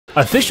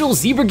Official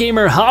Zebra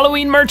Gamer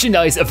Halloween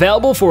merchandise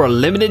available for a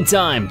limited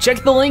time.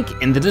 Check the link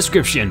in the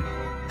description.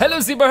 Hello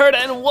Zebra Herd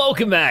and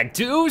welcome back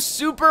to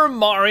Super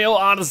Mario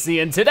Odyssey.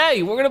 And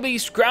today we're gonna be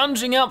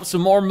scrounging up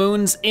some more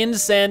moons in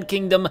Sand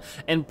Kingdom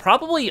and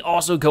probably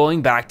also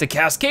going back to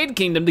Cascade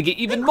Kingdom to get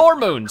even more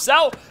moons.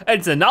 So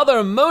it's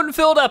another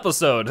moon-filled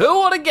episode.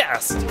 Who would have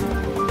guessed?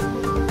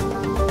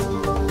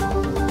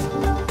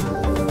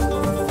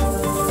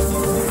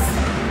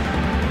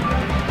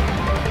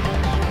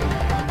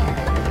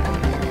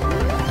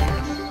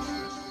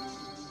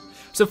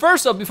 So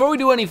first up, before we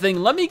do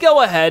anything, let me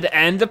go ahead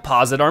and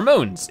deposit our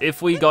moons.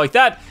 If we go like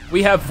that,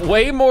 we have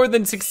way more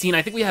than 16.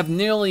 I think we have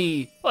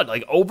nearly, what,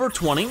 like over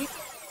 20?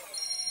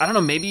 I don't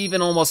know, maybe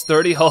even almost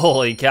 30,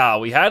 holy cow.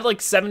 We had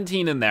like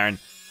 17 in there, and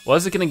what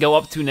is it gonna go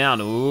up to now?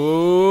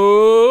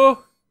 Ooh.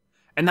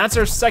 And that's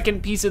our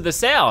second piece of the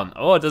sail.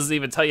 Oh, it doesn't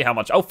even tell you how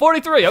much. Oh,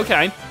 43,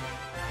 okay.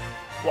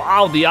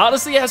 Wow, the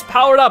Odyssey has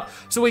powered up.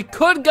 So we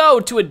could go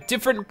to a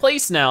different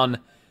place now,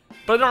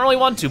 but I don't really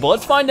want to. But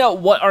let's find out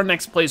what our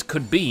next place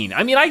could be.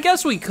 I mean, I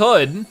guess we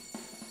could.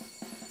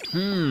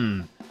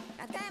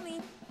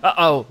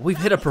 Uh-oh, we've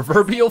hit a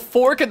proverbial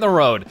fork in the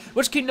road.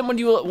 Which kingdom would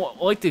you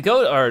like to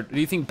go, or do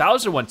you think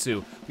Bowser went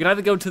to? We can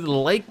either go to the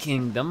Lake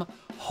Kingdom,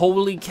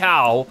 holy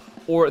cow,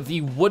 or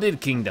the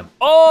Wooded Kingdom.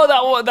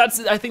 Oh,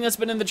 I think that's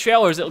been in the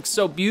trailers. It looks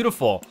so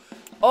beautiful.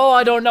 Oh,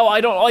 I don't know, I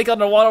don't like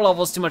underwater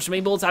levels too much.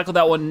 Maybe we'll tackle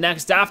that one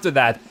next after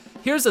that.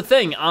 Here's the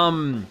thing,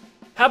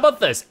 how about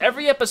this?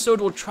 Every episode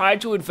will try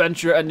to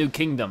adventure a new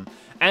kingdom.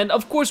 And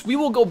of course, we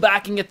will go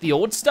back and get the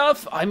old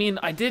stuff. I mean,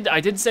 I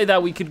did say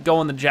that we could go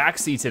on the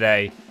Jaxie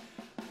today,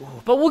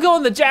 but we'll go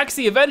on the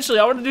Jaxie eventually.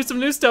 I wanna do some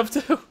new stuff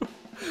too.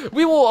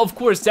 We will, of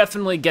course,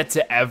 definitely get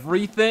to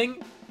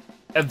everything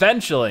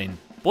eventually.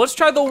 But let's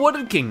try the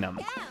Wooded Kingdom.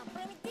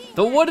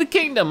 The Wooded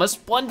Kingdom, a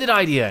splendid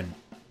idea.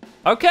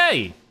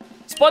 Okay,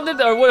 splendid,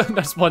 or what,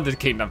 a splendid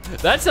kingdom.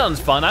 That sounds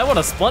fun, I want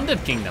a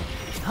splendid kingdom.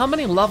 How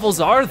many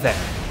levels are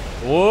there?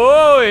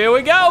 Whoa, here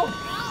we go.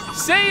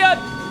 See ya,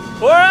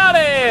 we're out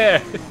of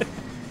here.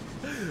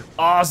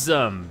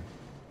 Awesome.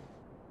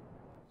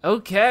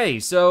 Okay,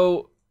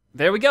 so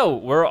there we go.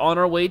 We're on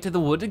our way to the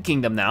Wooded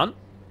Kingdom now.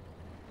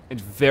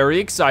 It's very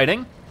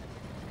exciting.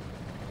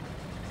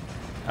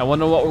 I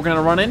wonder what we're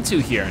gonna run into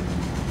here.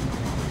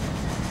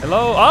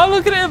 Hello, oh,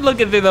 look at him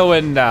looking through the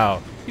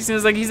window. He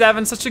seems like he's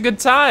having such a good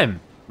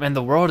time. Man,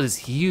 the world is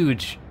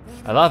huge.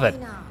 I love it.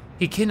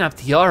 He kidnapped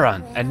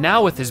Tiara, and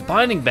now with his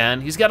binding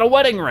band, he's got a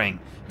wedding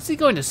ring. Is he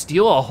going to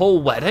steal a whole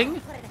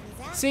wedding?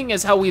 Seeing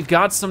as how we've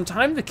got some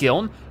time to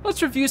kill,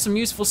 let's review some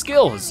useful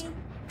skills.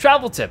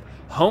 Travel tip,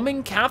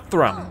 homing cap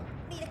throw.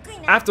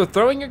 After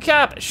throwing your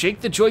cap, shake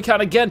the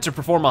Joy-Con again to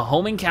perform a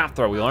homing cap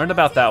throw. We learned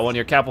about that one.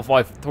 Your cap will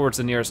fly towards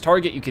the nearest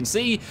target you can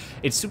see.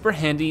 It's super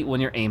handy when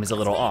your aim is a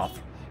little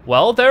off.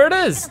 Well, there it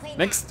is.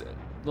 Next,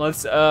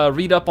 let's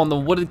read up on the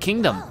Wooded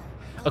Kingdom.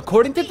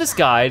 According to this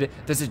guide,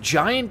 there's a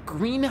giant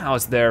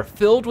greenhouse there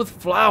filled with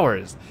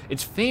flowers.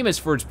 It's famous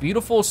for its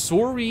beautiful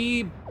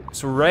soiree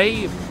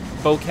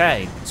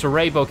bouquet.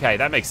 Soiree bouquet,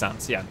 that makes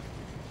sense, yeah.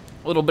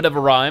 A little bit of a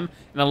rhyme,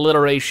 an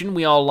alliteration.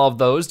 We all love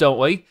those, don't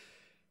we?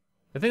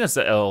 I think that's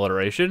the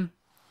alliteration.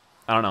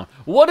 I don't know.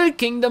 Wooded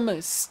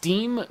Kingdom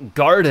Steam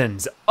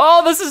Gardens.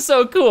 Oh, this is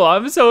so cool,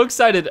 I'm so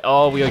excited.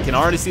 Oh, we can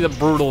already see the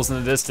Broodals in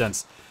the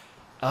distance.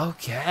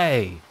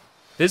 Okay.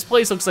 This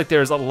place looks like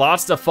there's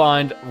lots to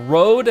find.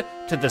 Road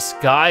to the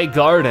Sky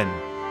Garden.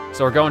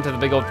 So we're going to the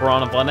big old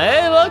piranha plant.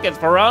 Hey, look, it's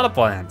piranha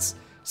plants.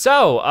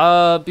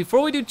 So,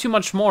 before we do too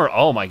much more,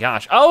 oh my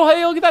gosh. Oh,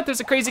 hey, look at that,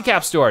 there's a crazy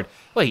cap stored.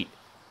 Wait,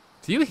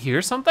 do you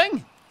hear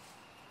something?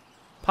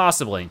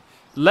 Possibly.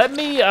 Let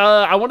me,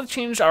 I wanna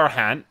change our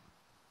hat.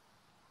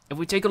 If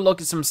we take a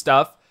look at some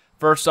stuff,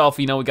 first off,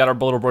 you know, we got our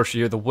little brochure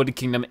here, the Wooded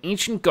Kingdom,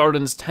 ancient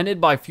gardens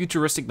tended by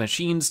futuristic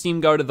machines, steam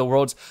guarded, the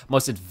world's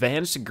most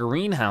advanced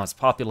greenhouse,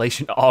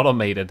 population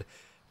automated.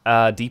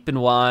 Deep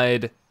and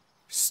wide,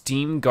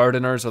 steam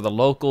gardeners are the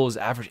locals,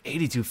 average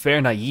 82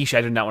 Fahrenheit, yeesh, I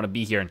do not want to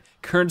be here. And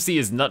currency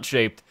is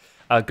nut-shaped.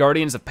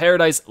 Guardians of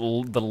Paradise,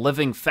 the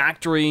living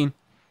factory.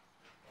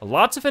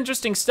 Lots of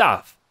interesting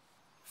stuff.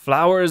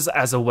 Flowers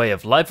as a way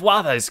of life,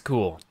 wow, that is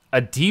cool.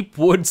 A deep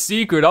wood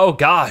secret, oh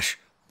gosh.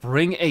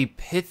 Bring a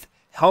pith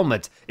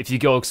helmet if you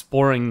go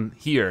exploring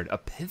here. A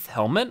pith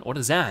helmet? What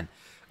is that?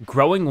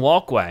 Growing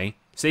walkway.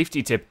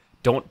 Safety tip,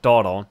 don't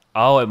dawdle.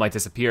 Oh, it might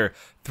disappear.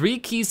 3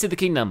 keys to the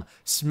kingdom.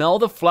 Smell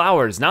the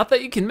flowers. Not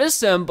that you can miss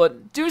them,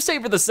 but do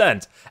savor the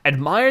scent.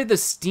 Admire the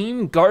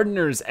steam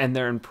gardeners and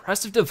their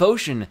impressive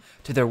devotion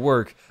to their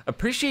work.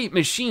 Appreciate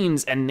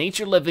machines and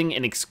nature living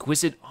in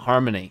exquisite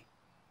harmony.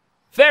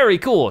 Very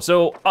cool.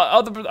 So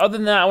other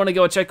than that, I want to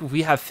go check if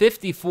we have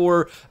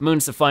 54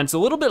 moons to find. So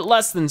a little bit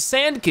less than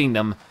Sand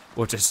Kingdom,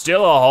 which is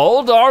still a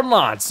whole darn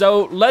lot.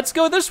 So let's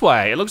go this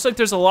way. It looks like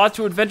there's a lot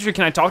to adventure.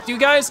 Can I talk to you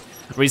guys?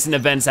 Recent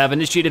events have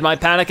initiated my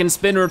panic and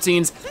spin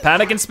routines.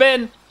 Panic and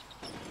spin.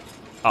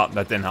 Oh,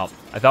 that didn't help.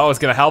 I thought it was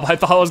gonna help. I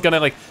thought I was gonna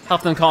like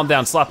help them calm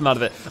down, slap them out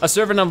of it. A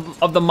servant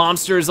of the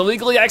monster is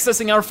illegally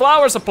accessing our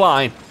flower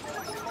supply.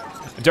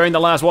 During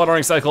the last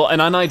watering cycle, an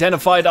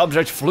unidentified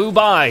object flew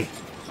by.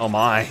 Oh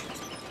my.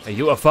 A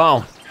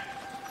UFO.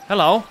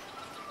 Hello.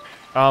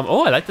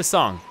 Oh, I like the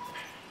song.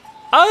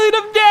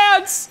 Item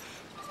dance!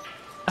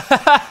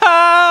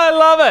 I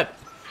love it.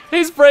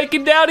 He's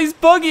breaking down, he's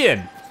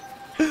boogieing.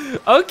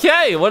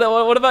 Okay,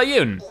 what about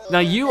you? Now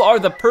you are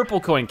the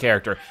purple coin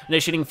character.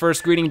 Initiating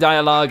first greeting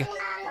dialogue.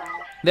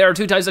 There are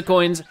 2 types of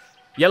coins,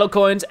 yellow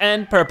coins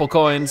and purple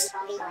coins.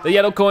 The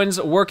yellow coins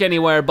work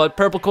anywhere, but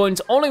purple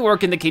coins only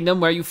work in the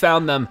kingdom where you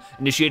found them.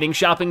 Initiating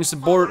shopping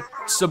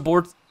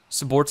subordinate?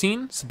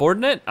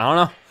 I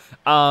don't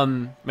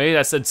know. Maybe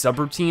that said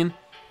subroutine.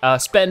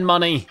 Spend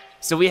money.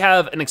 So we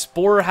have an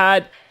explorer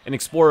hat, an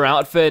explorer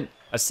outfit,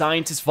 a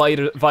scientist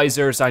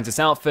visor, scientist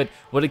outfit,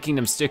 Wooded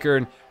Kingdom sticker,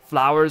 and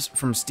flowers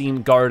from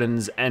Steam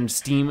Gardens and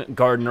Steam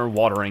Gardener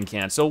watering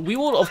can. So we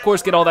will of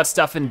course get all that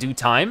stuff in due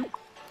time.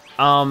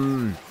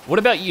 What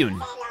about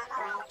you?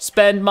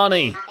 Spend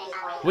money.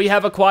 We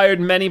have acquired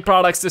many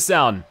products to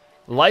sell.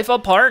 Life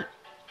Apart,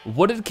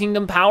 Wooded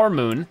Kingdom Power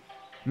Moon,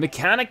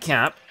 Mechanic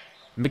Cap,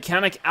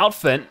 Mechanic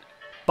Outfit,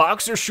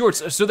 Boxer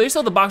Shorts. So they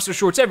sell the boxer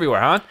shorts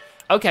everywhere, huh?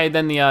 Okay,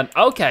 then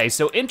okay,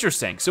 so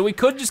interesting. So we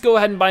could just go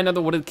ahead and buy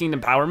another Wooded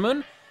Kingdom Power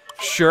Moon.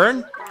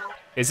 Sure.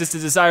 Is this the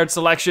desired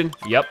selection?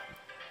 Yep.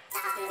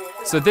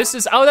 So this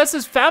is, oh, that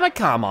says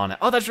Famicom on it.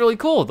 Oh, that's really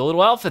cool, the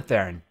little outfit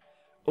there.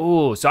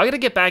 Ooh, so I gotta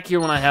get back here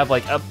when I have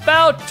like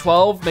about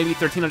 12, maybe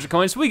 1,300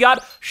 coins. We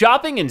got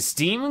shopping in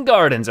Steam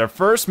Gardens, our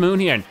first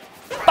moon here.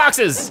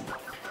 Boxes!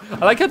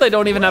 I like how they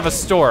don't even have a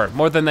store,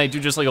 more than they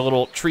do just like a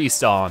little tree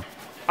stall.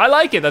 I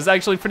like it, that's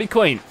actually pretty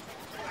quaint.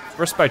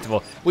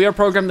 Respectable. We are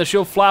programmed to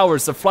show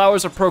flowers. The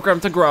flowers are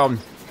programmed to grow.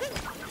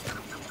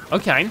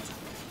 Okay.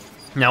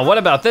 Now what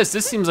about this?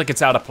 This seems like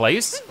it's out of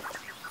place.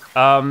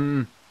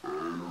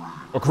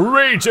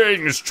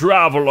 Greetings,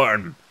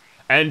 traveler.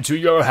 And to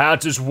your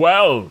hat as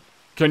well.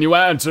 Can you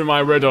answer my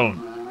riddle?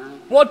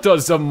 What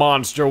does the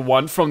monster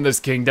want from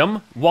this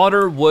kingdom?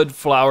 Water, wood,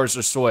 flowers,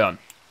 or soil?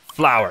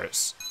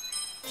 Flowers.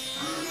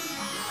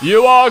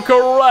 You are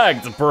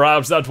correct.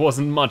 Perhaps that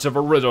wasn't much of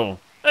a riddle.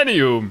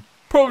 Anywho,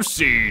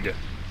 proceed.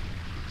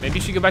 Maybe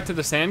you should go back to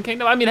the Sand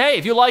Kingdom? I mean, hey,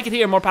 if you like it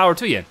here, more power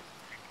to you.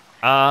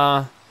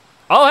 Oh,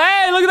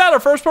 hey, look at that, our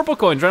first purple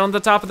coins right on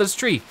the top of this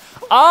tree.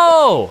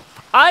 Oh,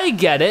 I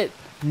get it.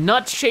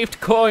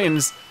 Nut-shaped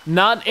coins,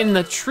 not in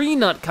the tree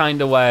nut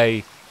kind of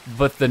way,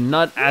 but the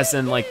nut as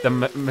in like the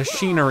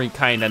machinery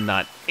kind of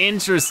nut.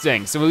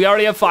 Interesting, so we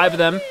already have 5 of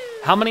them.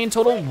 How many in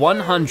total?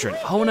 100.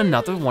 Oh, and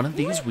another one of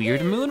these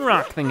weird moon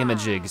rock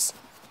thingamajigs.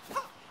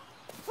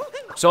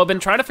 So I've been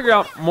trying to figure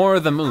out more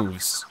of the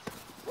moves.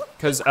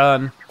 Cause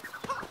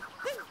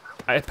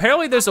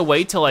apparently there's a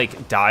way to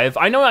like dive.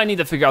 I know I need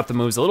to figure out the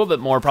moves a little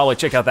bit more, probably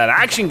check out that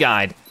action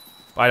guide.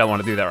 But I don't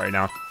wanna do that right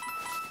now.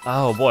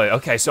 Oh boy,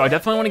 okay, so I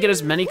definitely wanna get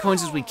as many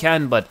coins as we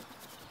can, but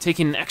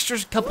taking an extra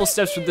couple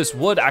steps with this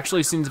wood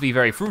actually seems to be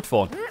very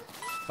fruitful.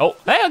 Oh,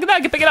 hey, look at that,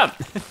 I can pick it up.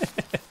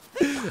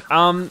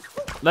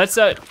 Let's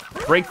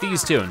break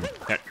these two.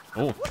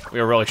 Oh, we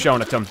are really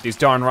showing it to them, these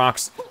darn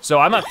rocks. So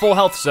I'm at full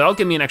health, so that'll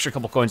give me an extra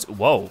couple coins.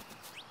 Whoa.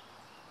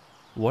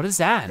 What is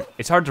that?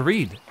 It's hard to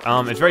read.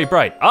 It's very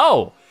bright.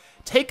 Oh,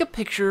 take a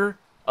picture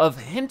of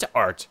hint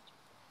art.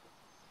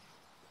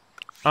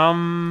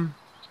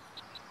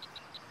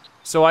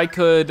 So I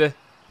could,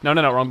 no,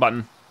 wrong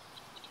button.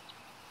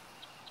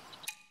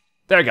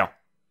 There we go.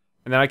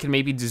 And then I can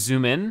maybe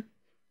zoom in.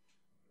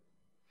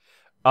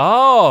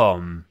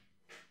 Oh.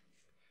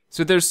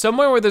 So there's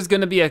somewhere where there's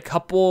gonna be a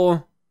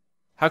couple,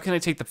 how can I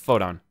take the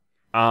photo?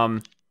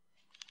 Well,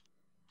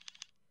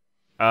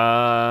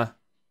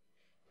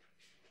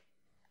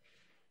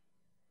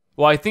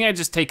 I think I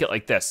just take it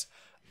like this.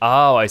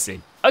 Oh, I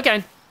see.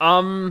 Okay,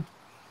 I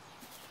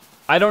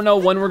don't know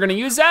when we're gonna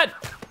use that,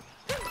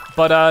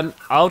 but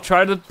I'll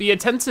try to be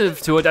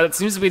attentive to it. It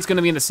seems to be it's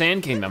gonna be in the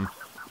Sand Kingdom.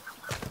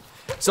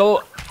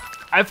 So,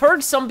 I've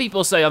heard some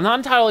people say, I'm not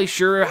entirely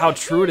sure how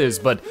true it is,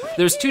 but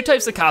there's 2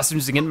 types of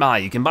costumes you can buy.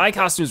 You can buy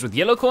costumes with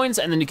yellow coins,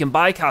 and then you can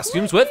buy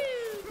costumes with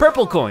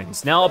purple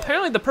coins. Now,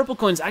 apparently the purple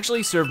coins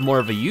actually serve more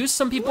of a use.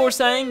 Some people are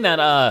saying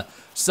that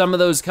some of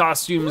those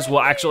costumes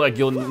will actually, like,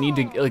 you'll need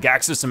to like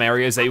access some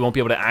areas that you won't be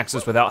able to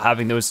access without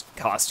having those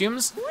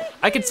costumes.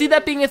 I could see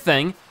that being a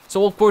thing.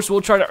 So of course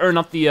we'll try to earn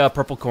up the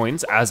purple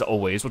coins, as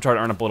always. We'll try to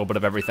earn up a little bit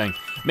of everything.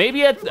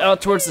 Maybe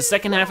towards the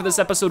second half of this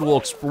episode, we'll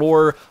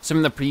explore some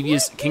of the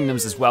previous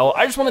kingdoms as well.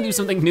 I just wanna do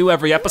something new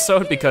every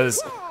episode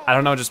because, I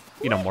don't know, just,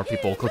 you know, more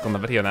people will click on the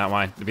video that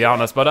way, to be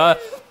honest. But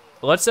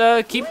let's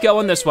keep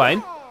going this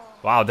way.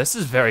 Wow, this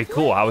is very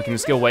cool how we can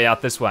just go way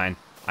out this way.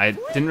 I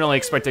didn't really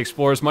expect to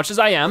explore as much as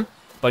I am,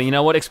 but you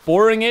know what,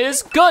 exploring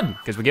is good,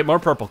 because we get more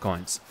purple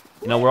coins.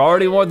 You know, we're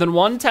already more than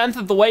 1/10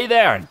 of the way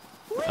there.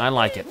 I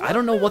like it. I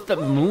don't know what the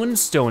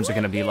moonstones are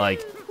gonna be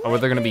like, or what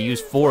they're gonna be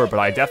used for, but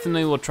I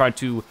definitely will try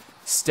to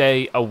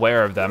stay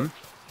aware of them.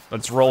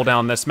 Let's roll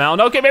down this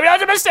mountain. Okay, maybe that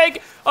was a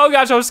mistake. Oh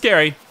gosh, that was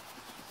scary.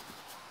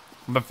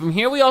 But from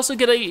here, we also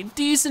get a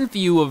decent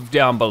view of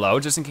down below,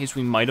 just in case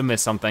we might have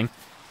missed something.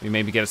 We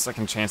maybe get a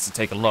second chance to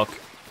take a look.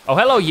 Oh,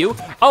 hello you.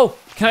 Oh,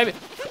 can I be...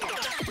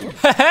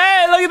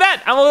 Hey, look at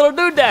that, I'm a little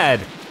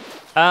doodad.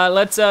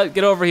 Let's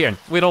get over here.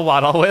 Whittle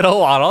waddle, whittle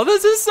waddle.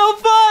 This is so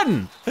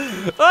fun!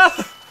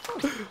 Ah.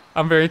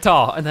 I'm very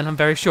tall, and then I'm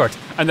very short,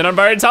 and then I'm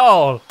very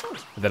tall,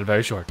 and then I'm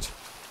very short.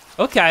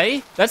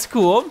 Okay, that's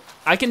cool.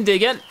 I can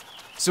dig it.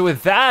 So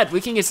with that, we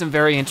can get some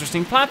very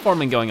interesting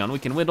platforming going on. We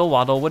can whittle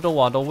waddle, whittle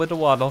waddle, whittle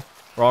waddle.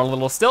 We're on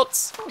little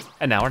stilts,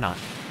 and now we're not.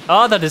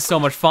 Oh, that is so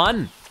much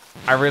fun.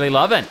 I really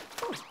love it.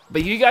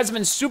 But you guys have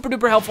been super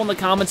duper helpful in the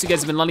comments. You guys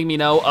have been letting me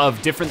know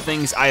of different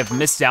things I have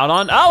missed out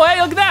on. Oh, hey,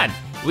 look at that.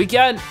 We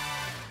can,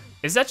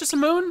 is that just a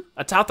moon?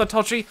 A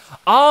tall tree?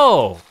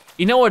 Oh,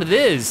 you know what it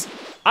is?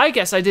 I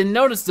guess I didn't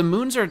notice the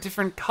moons are a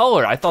different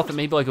color. I thought that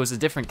maybe like it was a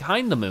different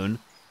kind of moon.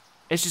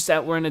 It's just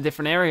that we're in a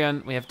different area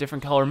and we have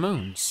different color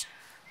moons.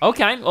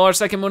 Okay, well, our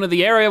second moon of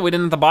the area, we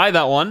didn't have to buy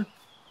that one.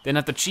 Didn't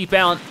have to cheap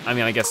out. I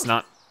mean, I guess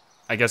not.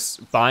 I guess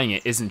buying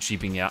it isn't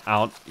cheaping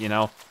out, you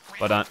know?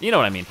 But you know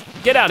what I mean.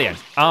 Get out of here.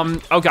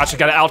 Oh gosh, I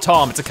gotta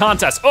out-tall him. It's a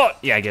contest. Oh,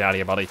 yeah, get out of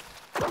here, buddy.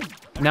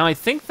 Now I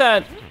think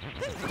that,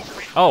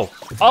 oh,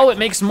 it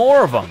makes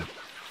more of them.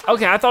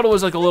 Okay, I thought it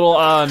was like a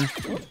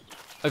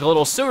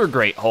little sewer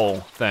grate hole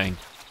thing.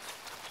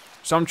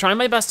 So I'm trying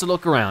my best to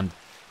look around,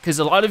 because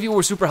a lot of you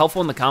were super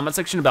helpful in the comment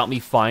section about me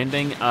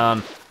finding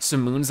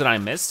some moons that I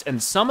missed,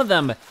 and some of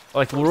them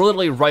like were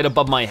literally right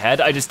above my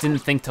head. I just didn't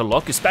think to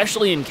look,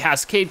 especially in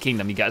Cascade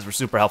Kingdom. You guys were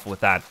super helpful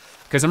with that.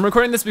 Because I'm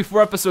recording this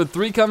before episode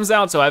 3 comes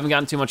out, so I haven't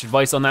gotten too much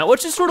advice on that,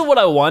 which is sort of what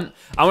I want.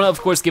 I wanna, of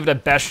course, give it a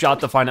best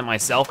shot to find it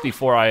myself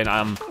before I,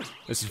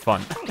 this is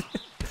fun.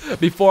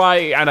 Before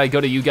I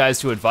go to you guys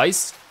to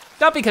advice.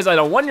 Not because I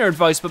don't want your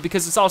advice, but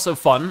because it's also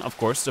fun, of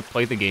course, to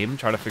play the game,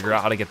 try to figure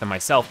out how to get them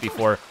myself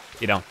before,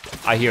 you know,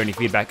 I hear any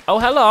feedback. Oh,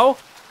 hello.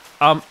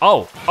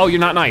 Oh, you're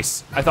not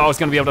nice. I thought I was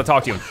gonna be able to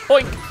talk to you.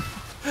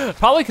 Boink.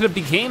 Probably could have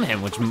became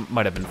him, which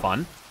might have been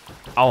fun.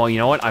 Oh, you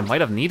know what? I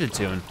might have needed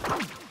to.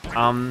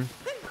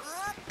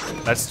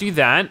 Let's do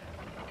that.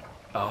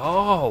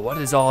 Oh, what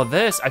is all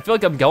this? I feel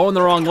like I'm going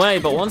the wrong way,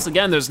 but once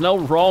again, there's no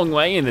wrong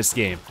way in this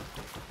game.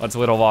 Let's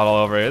whittle waddle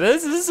over here.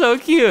 This is so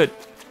cute.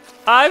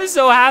 I'm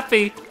so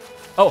happy.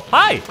 Oh,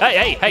 hi,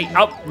 hey,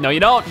 oh, no you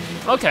don't.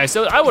 Okay,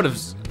 so I would have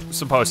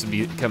supposed to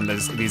become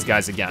these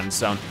guys again,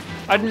 so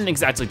I didn't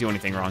exactly do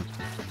anything wrong.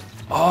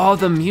 Oh,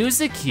 the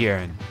music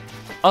here.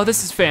 Oh,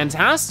 this is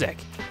fantastic.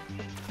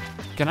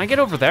 Can I get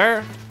over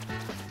there?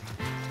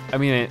 I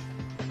mean,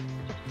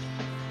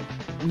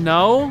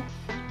 no?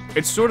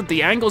 It's sort of,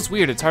 the angle's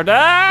weird, it's hard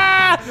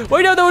to,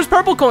 wait, no, there was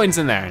purple coins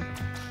in there.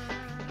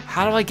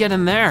 How do I get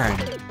in there?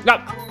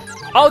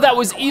 Oh, that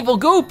was evil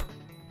goop.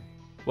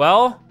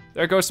 Well,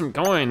 there goes some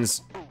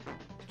coins.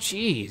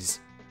 Jeez.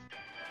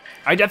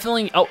 I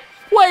definitely, oh,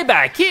 way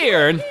back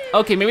here.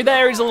 Okay, maybe that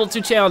area's a little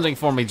too challenging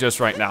for me just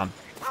right now.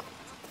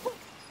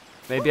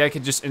 Maybe I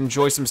could just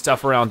enjoy some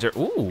stuff around here.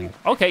 Ooh,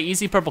 okay,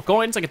 easy purple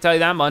coins, I can tell you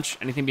that much.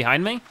 Anything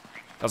behind me?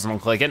 Doesn't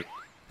look like it.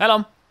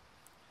 Hello.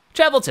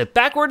 Travel tip,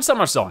 backward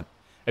somersault.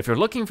 If you're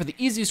looking for the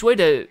easiest way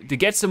to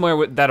get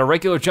somewhere that a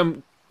regular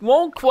jump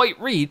won't quite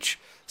reach,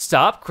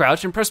 stop,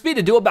 crouch, and press B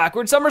to do a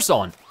backward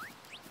somersault.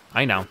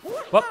 I know.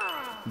 Well,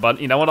 but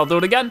you know what, I'll do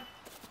it again.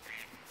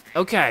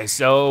 Okay,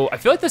 so I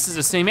feel like this is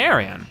the same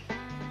area.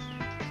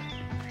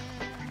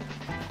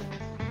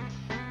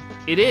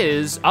 It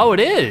is, oh it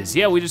is.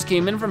 Yeah, we just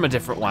came in from a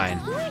different line.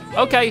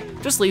 Okay,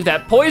 just leave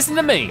that poison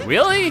to me,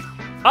 really?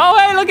 Oh,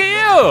 hey, look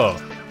at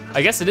you.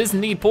 I guess it is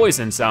indeed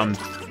poison, so,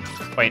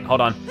 wait,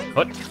 hold on.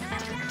 What?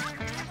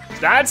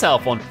 That's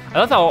helpful. I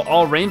love how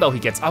all rainbow he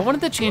gets. I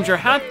wanted to change your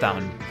hat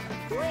down.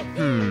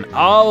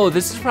 Oh,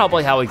 this is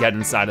probably how we get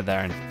inside of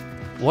there.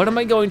 What am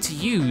I going to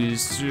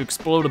use to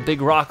explode a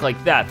big rock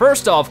like that?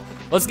 First off,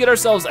 let's get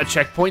ourselves a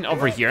checkpoint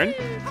over here.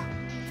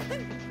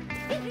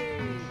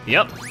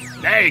 Yep,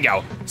 there you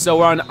go. So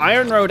we're on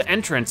Iron Road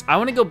entrance. I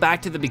wanna go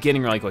back to the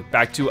beginning really quick,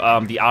 back to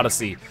the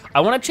Odyssey.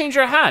 I wanna change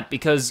our hat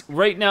because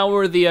right now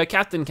we're the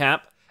Captain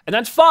Cap, and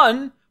that's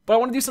fun, but I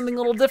wanna do something a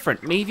little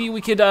different. Maybe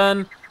we could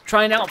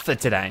try an outfit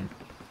today.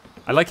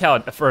 I like how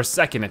for a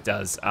second it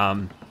does.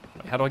 How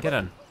do I get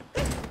in?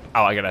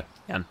 Oh, I gotta,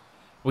 yeah.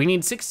 We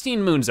need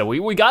 16 moons though.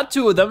 We got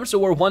 2 of them, so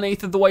we're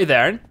 1/8 of the way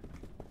there.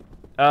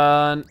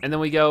 And then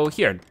we go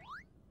here.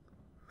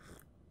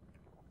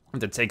 I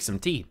have to take some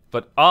tea,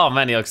 but oh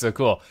man, he looks so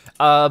cool.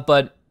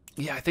 But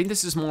yeah, I think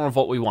this is more of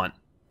what we want.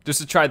 Just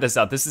to try this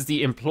out. This is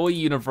the employee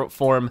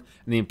uniform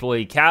and the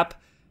employee cap.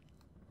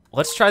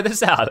 Let's try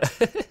this out.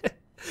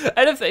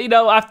 And if, you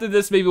know, after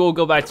this, maybe we'll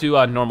go back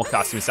to normal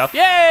costume stuff.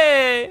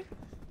 Yay!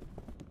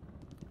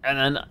 And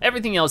then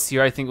everything else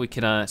here, I think we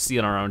can see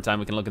in our own time.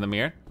 We can look in the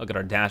mirror, look at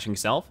our dashing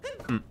self.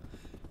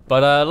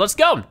 But let's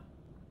go.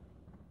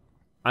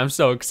 I'm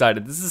so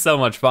excited, this is so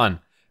much fun.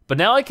 But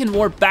now I can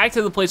warp back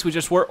to the place we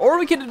just were, or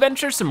we can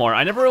adventure some more.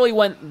 I never really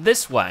went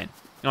this way.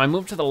 Now I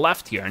moved to the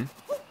left here.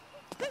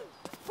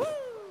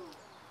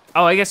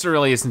 Oh, I guess there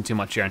really isn't too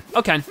much here.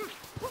 Okay.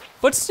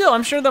 But still,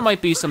 I'm sure there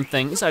might be some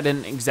things I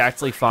didn't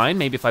exactly find.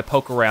 Maybe if I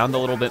poke around a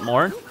little bit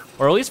more.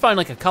 Or at least find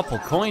like a couple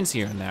coins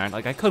here and there.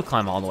 Like I could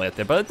climb all the way up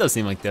there, but it does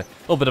seem like a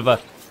little bit of a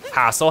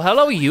hassle.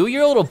 Hello you,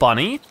 you're a little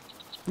bunny.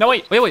 No,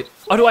 wait.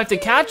 Oh, do I have to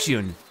catch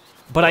you?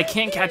 but I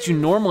can't catch you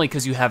normally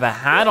because you have a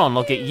hat on.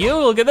 Look at you,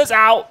 look at this,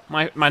 ow!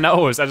 My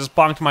nose, I just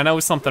bonked my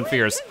nose something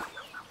fierce.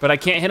 But I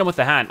can't hit him with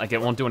the hat, like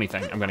it won't do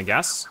anything, I'm gonna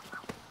guess.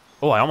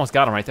 Oh, I almost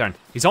got him right there.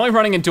 He's only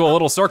running into a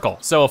little circle,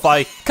 so if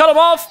I cut him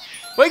off,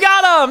 we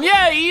got him,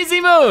 yeah,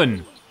 easy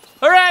moon.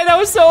 All right, that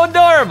was so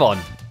adorable.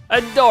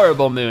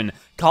 Adorable moon,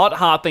 caught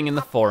hopping in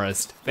the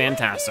forest,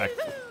 fantastic.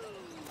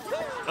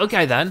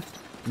 Okay then,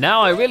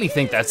 now I really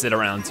think that's it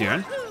around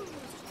here.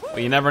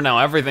 But you never know,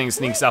 everything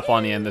sneaks up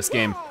on you in this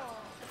game.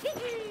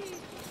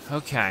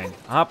 Okay,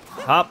 hop,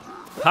 hop,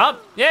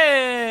 hop,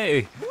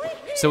 yay!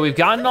 So we've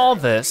gotten all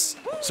this,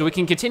 so we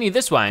can continue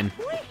this way,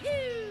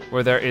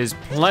 where there is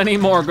plenty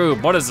more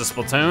goop. What is this,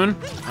 Splatoon?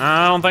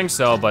 I don't think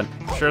so, but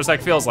sure as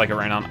heck feels like it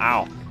right now.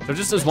 Ow. So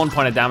just does 1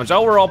 point of damage.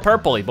 Oh, we're all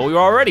purpley, but we were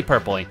already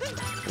purpley.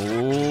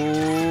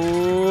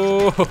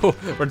 Ooh,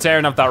 we're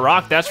tearing up that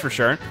rock, that's for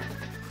sure.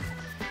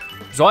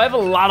 So I have a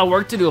lot of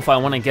work to do if I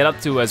wanna get up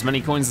to as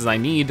many coins as I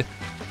need.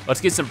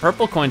 Let's get some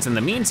purple coins in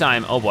the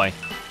meantime. Oh boy.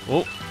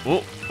 Oh,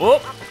 oh,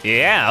 oh.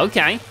 Yeah,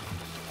 okay.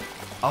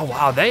 Oh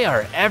wow, they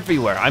are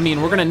everywhere. I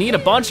mean, we're gonna need a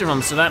bunch of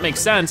them, so that makes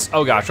sense.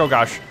 Oh gosh, oh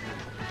gosh.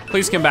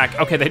 Please come back.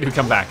 Okay, they do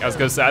come back. I was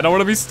gonna say, I don't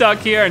wanna be stuck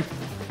here.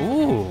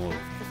 Ooh,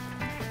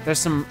 there's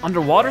some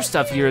underwater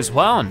stuff here as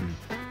well.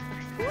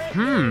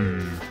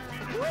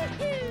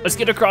 Let's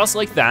get across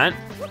like that.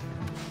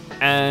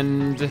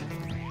 And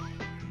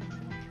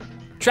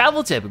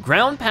travel tip,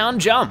 ground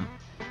pound jump.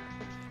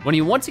 When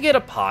you want to get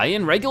up high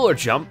and regular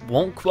jump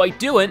won't quite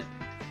do it,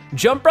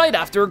 jump right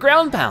after a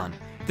ground pound.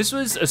 This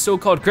was a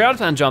so-called ground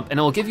pound jump and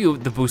it will give you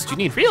the boost you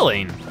need.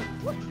 Really?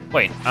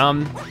 Wait, oh,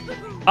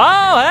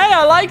 hey,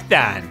 I like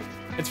that.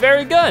 It's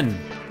very good.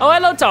 Oh,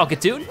 hello,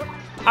 Talkitude.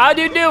 How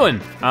you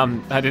doing?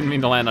 I didn't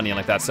mean to land on you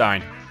like that,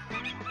 sorry.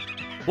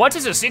 What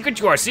is the secret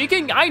you are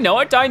seeking? I know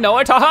it,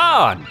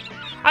 haha.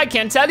 I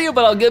can't tell you,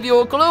 but I'll give you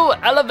a clue.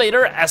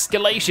 Elevator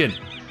escalation.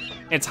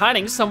 It's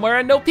hiding somewhere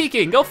and no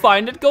peeking. Go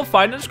find it,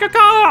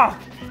 skaka!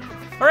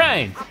 All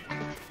right.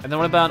 And then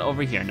what about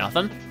over here,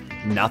 nothing?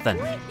 Nothing.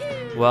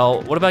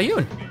 Well, what about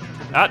you?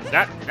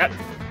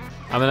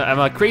 I'm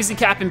a crazy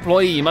Cap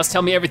employee. You must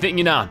tell me everything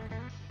you know.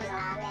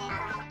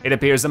 It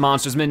appears the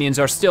monster's minions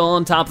are still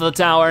on top of the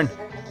tower.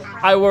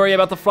 I worry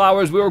about the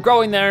flowers we were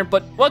growing there,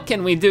 but what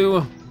can we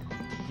do?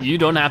 You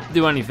don't have to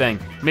do anything.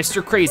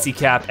 Mr. Crazy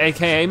Cap,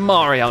 AKA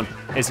Mario,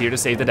 is here to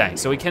save the day.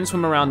 So we can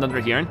swim around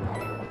under here.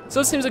 So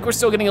it seems like we're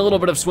still getting a little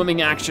bit of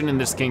swimming action in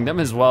this kingdom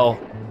as well,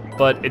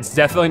 but it's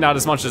definitely not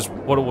as much as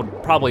what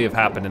would probably have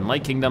happened in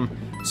Light Kingdom.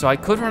 So I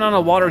could run out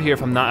of water here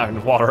if I'm not,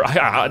 water,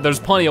 there's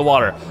plenty of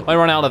water. I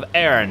run out of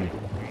air, and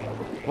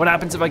what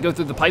happens if I go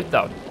through the pipe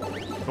though?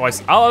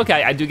 Oh,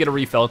 okay, I do get a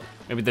refill.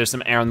 Maybe there's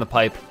some air in the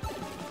pipe.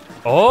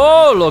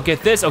 Oh, look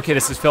at this. Okay,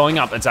 this is filling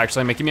up. It's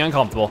actually making me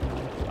uncomfortable.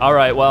 All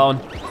right, well,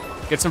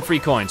 get some free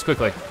coins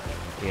quickly.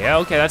 Yeah,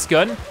 okay, that's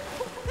good.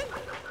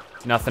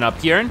 Nothing up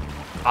here.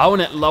 Oh,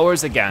 and it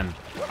lowers again.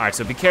 All right,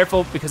 so be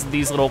careful because of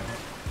these little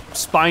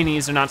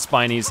spinies, they're not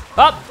spinies.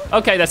 Oh,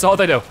 okay, that's all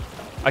they do.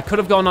 I could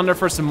have gone under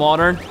for some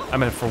water. I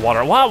meant for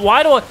water.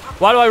 Why do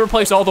I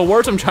replace all the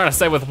words I'm trying to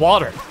say with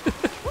water?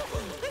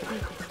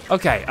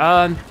 Okay,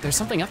 there's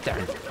something up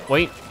there.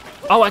 Wait,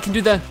 oh, I can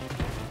do the,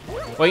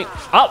 wait,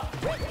 oh.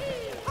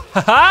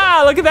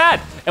 Haha, look at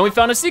that. And we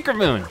found a secret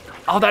moon.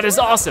 Oh, that is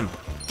awesome.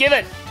 Give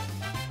it.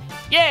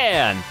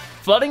 Yeah,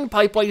 flooding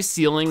pipeway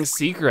ceiling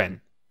secret.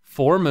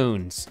 4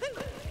 moons.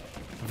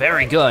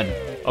 Very good.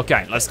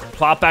 Okay, let's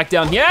plop back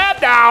down.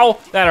 Yep, now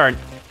that hurt.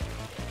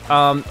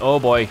 Oh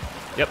boy.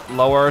 Yep,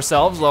 lower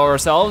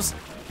ourselves.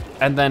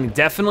 And then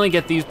definitely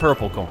get these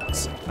purple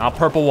coins. Not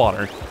purple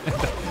water.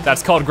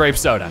 That's called grape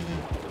soda.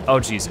 Oh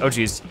geez, oh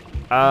geez.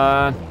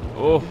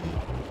 Oh,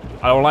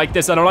 I don't like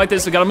this,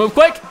 we gotta move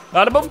quick,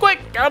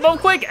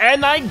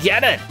 and I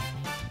get it.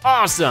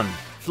 Awesome,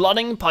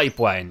 flooding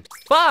pipeway,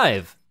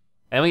 5.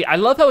 And I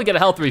love how we get a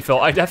health refill.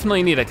 I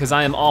definitely need it, because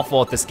I am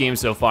awful at this game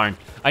so far.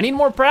 I need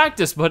more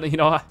practice, but you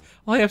know, I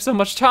only have so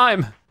much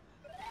time.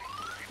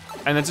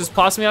 And it just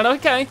pops me out,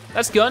 okay,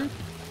 that's good.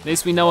 At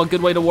least we know a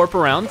good way to warp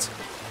around,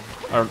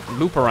 or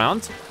loop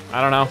around.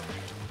 I don't know,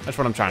 that's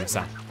what I'm trying to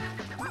say.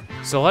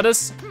 So let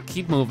us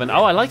keep moving.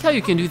 Oh, I like how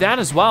you can do that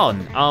as well.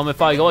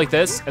 If I go like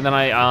this, and then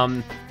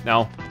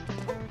no,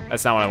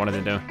 that's not what I wanted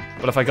to do.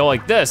 But if I go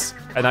like this,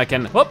 and I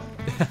can, whoop,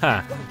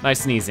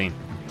 nice and easy.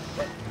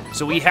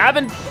 So we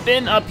haven't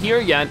been up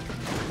here yet.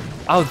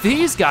 Oh,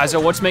 these guys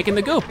are what's making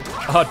the goop.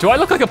 Do I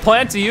look like a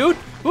plant to you?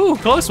 Ooh,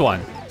 close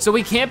one. So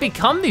we can't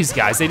become these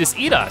guys, they just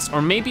eat us.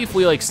 Or maybe if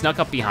we like snuck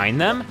up behind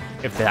them,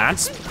 if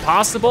that's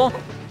possible.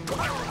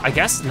 I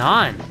guess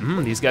not.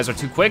 These guys are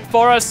too quick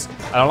for us.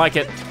 I don't like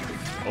it.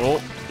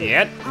 Oh,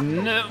 yeah,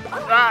 no,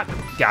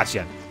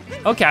 gotcha.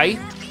 Okay,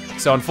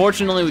 so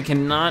unfortunately we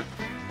cannot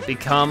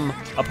become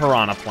a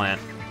piranha plant.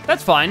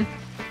 That's fine.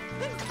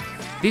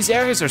 These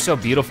areas are so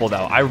beautiful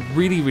though. I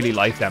really, really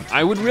like them.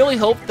 I would really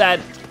hope that,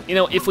 you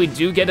know, if we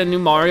do get a new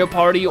Mario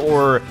Party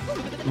or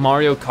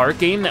Mario Kart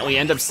game, that we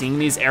end up seeing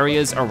these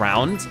areas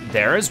around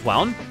there as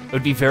well. It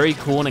would be very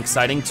cool and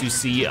exciting to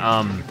see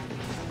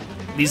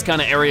these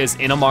kind of areas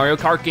in a Mario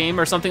Kart game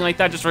or something like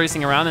that, just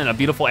racing around in a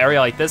beautiful area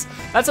like this.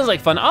 That sounds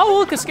like fun. Oh,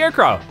 look, a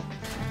scarecrow.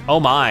 Oh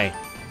my.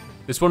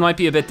 This one might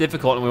be a bit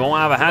difficult and we won't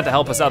have a hat to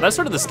help us out. That's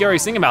sort of the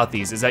scariest thing about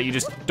these is that you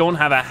just don't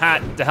have a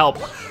hat to help.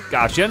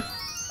 Gotcha.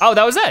 Oh,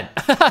 that was it.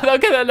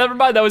 Okay, never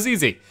mind, that was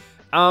easy.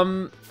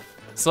 So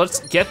let's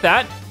get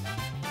that.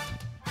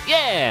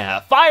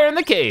 Yeah, fire in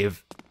the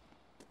cave.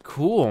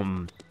 Cool.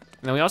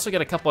 Now we also get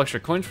a couple extra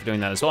coins for doing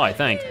that as well, I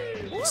think.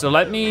 So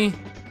let me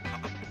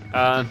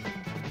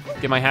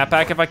get my hat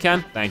back if I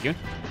can. Thank you.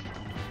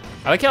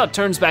 I like how it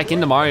turns back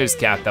into Mario's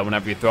cap though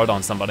whenever you throw it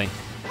on somebody.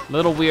 A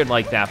little weird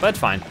like that, but that's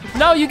fine.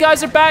 No, you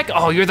guys are back.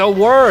 Oh, you're the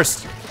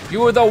worst. You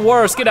were the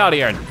worst. Get out of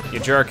here, you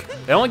jerk.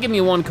 They only give me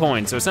 1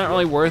 coin, so it's not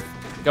really worth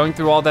going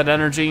through all that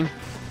energy.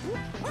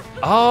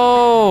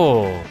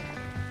 Oh.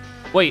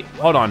 Wait,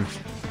 hold on.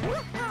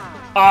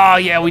 Oh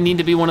yeah, we need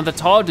to be one of the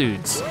tall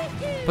dudes.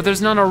 But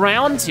there's none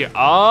around here.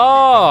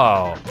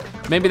 Oh.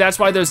 Maybe that's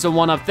why there's the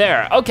one up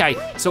there. Okay,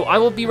 so I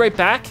will be right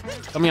back.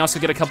 Let me also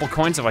get a couple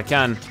coins if I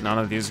can. None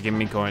of these are giving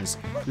me coins.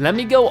 Let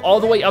me go all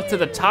the way up to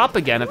the top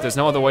again if there's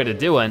no other way to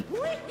do it.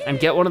 And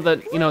get one of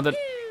the, you know, the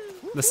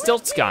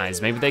stilts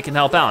guys. Maybe they can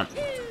help out.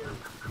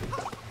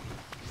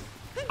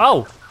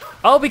 Oh,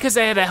 because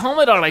they had a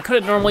helmet on, I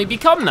couldn't normally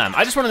become them.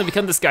 I just wanted to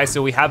become this guy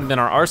so we have him in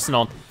our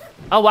arsenal.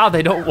 Oh wow,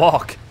 they don't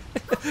walk.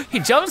 He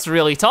jumps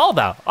really tall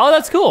though. Oh,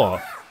 that's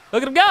cool.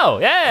 Look at him go,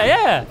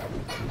 yeah.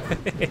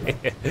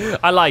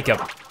 I like him.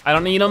 I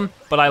don't need him,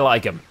 but I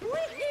like him.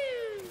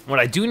 What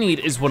I do need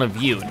is one of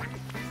you.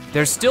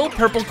 There's still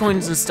purple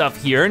coins and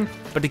stuff here,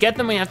 but to get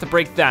them we have to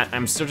break that.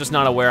 I'm still just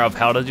not aware of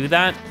how to do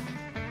that.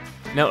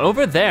 Now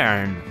over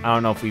there, I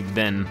don't know if we've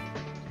been,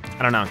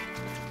 I don't know.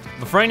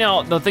 But for right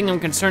now, the thing I'm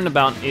concerned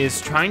about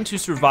is trying to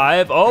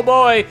survive. Oh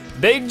boy,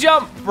 big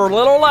jump for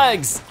little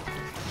legs.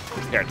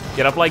 Here,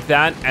 get up like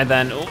that, and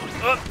then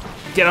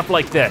get up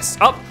like this.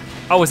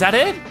 Oh, is that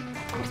it?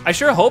 I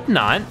sure hope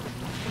not.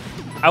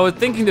 I was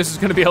thinking this was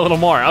gonna be a little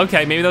more.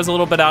 Okay, maybe that was a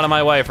little bit out of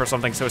my way for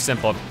something so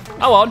simple.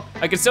 Oh well,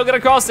 I can still get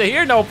across to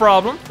here, no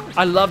problem.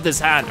 I love this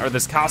hat, or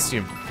this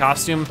costume.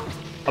 Costume,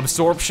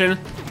 absorption,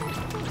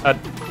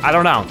 I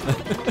don't know.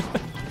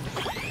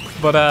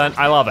 But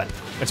I love it,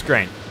 it's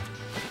great.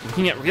 We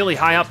can get really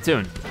high up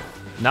too.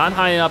 Not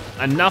high up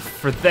enough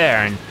for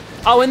there. And,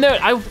 oh, and there,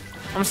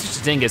 I'm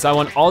such a dingus. I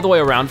went all the way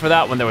around for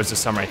that when there was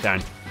just some right there.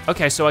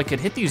 Okay, so I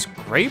could hit these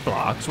gray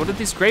blocks. What did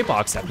these gray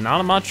blocks have?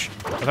 Not much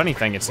of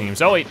anything, it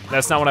seems. Oh wait,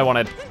 that's not what I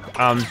wanted.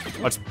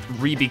 Let's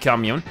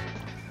re-become you.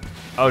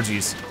 Oh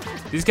geez,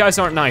 these guys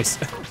aren't nice.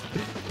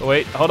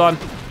 Wait, hold on,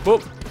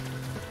 whoop.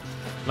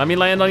 Let me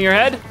land on your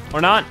head,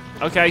 or not,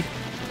 okay.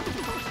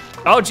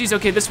 Oh geez,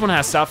 okay, this one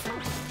has stuff.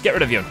 Get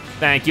rid of you,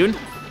 thank you.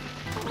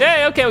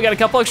 Hey, okay, we got a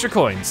couple extra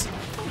coins.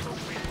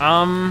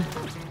 Oh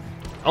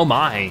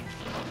my.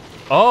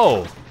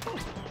 Oh,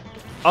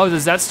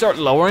 does that start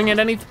lowering at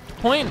any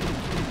point?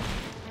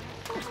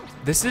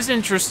 This is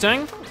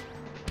interesting.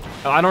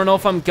 I don't know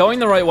if I'm going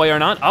the right way or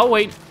not. Oh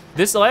wait,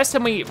 the last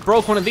time we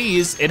broke one of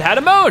these, it had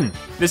a moon.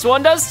 This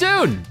one does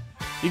too.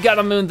 You got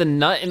a moon, the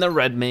nut in the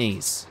red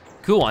maze.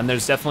 Cool, and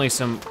there's definitely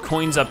some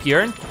coins up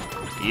here.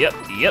 Yep.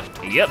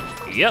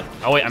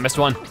 Oh wait, I missed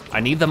one. I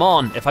need them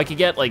on. If I could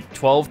get like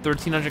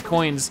 1,300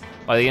 coins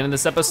by the end of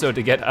this episode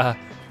to get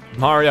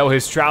Mario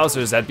his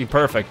trousers, that'd be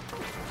perfect.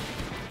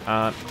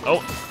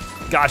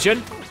 Oh,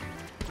 gotcha.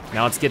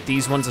 Now let's get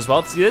these ones as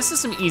well. See, this is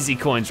some easy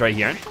coins right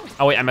here.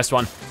 Oh wait, I missed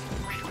one.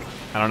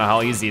 I don't know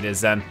how easy it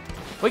is then.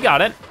 We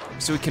got it.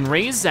 So we can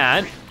raise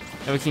that,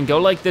 and we can go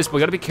like this, but we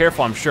gotta be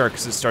careful, I'm sure,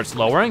 because it starts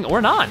lowering,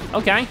 or not.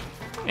 Okay,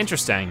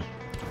 interesting.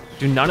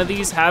 Do none of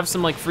these have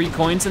some like free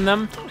coins in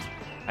them?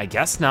 I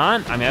guess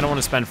not. I mean, I don't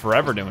wanna spend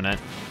forever doing it.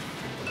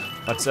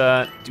 Let's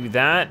do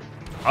that.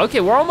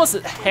 Okay, we're almost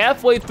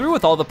halfway through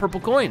with all the purple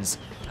coins.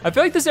 I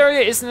feel like this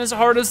area isn't as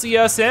hard as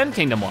the Sand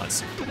Kingdom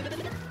was.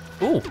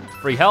 Ooh,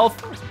 free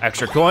health,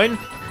 extra coin,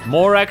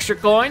 more extra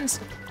coins,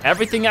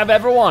 everything I've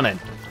ever wanted.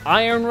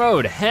 Iron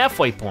Road,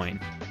 halfway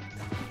point.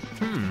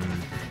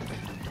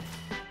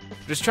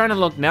 Just trying to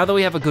look, now that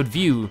we have a good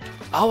view.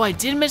 Oh, I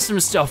did miss some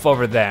stuff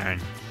over there.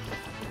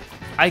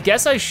 I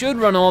guess I should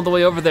run all the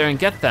way over there and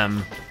get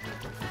them.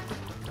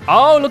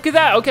 Oh, look at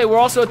that. Okay, we're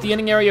also at the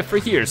ending area for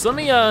here. So let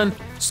me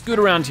scoot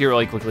around here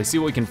really quickly, see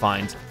what we can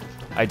find.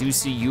 I do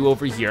see you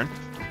over here.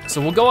 So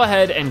we'll go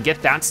ahead and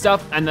get that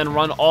stuff and then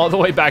run all the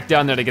way back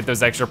down there to get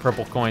those extra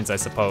purple coins, I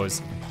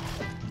suppose.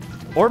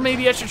 Or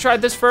maybe I should try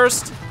this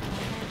first.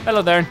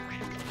 Hello there.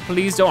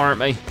 Please don't hurt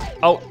me.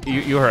 Oh,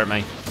 you hurt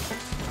me.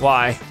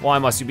 Why? Why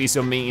must you be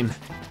so mean?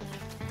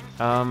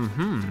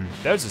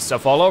 There's this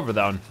stuff all over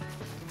though.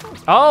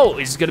 Oh,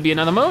 it's gonna be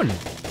another moon.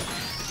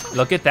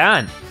 Look at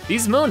that.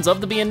 These moons love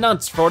to be in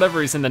nuts for whatever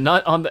reason, the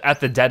nut at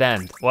the dead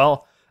end.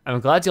 Well, I'm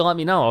glad you let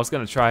me know. I was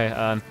gonna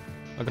try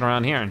looking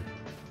around here.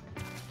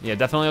 Yeah,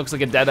 definitely looks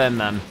like a dead end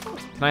then.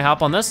 Can I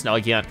hop on this? No,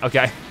 I can't,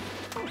 okay.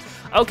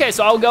 Okay,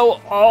 so I'll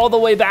go all the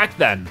way back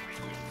then.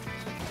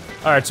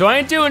 All right, so I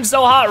ain't doing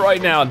so hot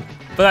right now,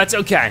 but that's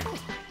okay.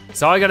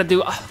 So all I gotta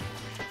do,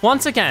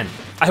 once again,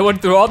 I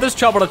went through all this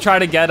trouble to try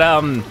to get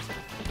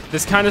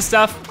this kind of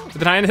stuff, but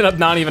then I ended up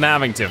not even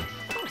having to.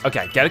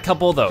 Okay, get a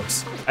couple of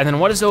those. And then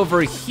what is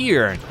over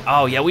here?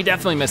 Oh yeah, we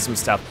definitely missed some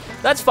stuff.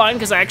 That's fine,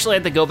 because I actually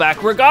had to go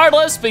back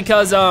regardless,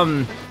 because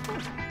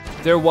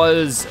there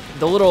was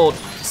the little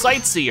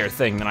sightseer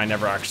thing that I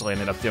never actually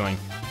ended up doing.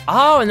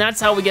 Oh, and that's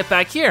how we get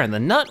back here, the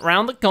nut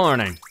round the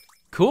corner.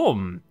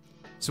 Cool.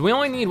 So we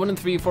only need 1, 2,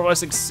 3, 4, 5,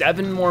 6,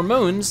 7 more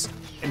moons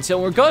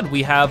until we're good.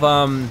 We have,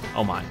 oh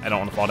my, I don't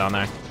wanna fall down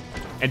there.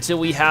 Until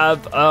we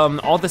have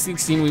all the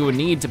 16 we would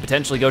need to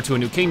potentially go to a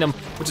new kingdom,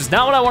 which is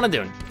not what I wanna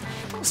do.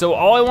 So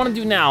all I wanna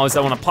do now is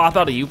I wanna pop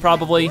out of you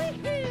probably,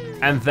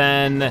 and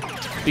then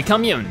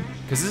become Yoon,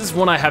 because this is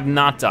one I have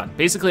not done.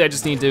 Basically, I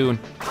just need to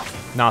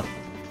not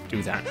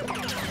do that.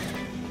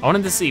 I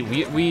wanted to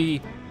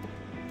see,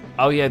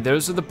 oh yeah,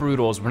 those are the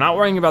Broodals. We're not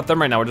worrying about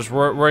them right now, we're just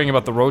worrying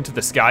about the road to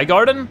the Sky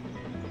Garden,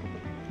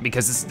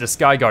 because this is the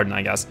Sky Garden,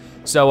 I guess.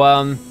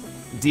 So,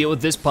 deal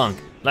with this punk.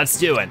 Let's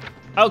do it.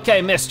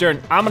 Okay, mister,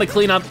 I'm gonna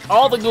clean up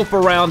all the goop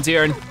around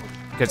here,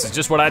 because it's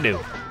just what I do.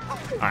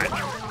 All right,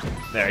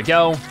 there we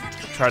go.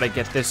 Try to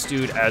get this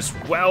dude as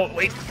well.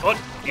 Wait, oh,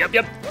 yep.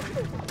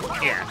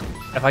 Yeah,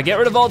 if I get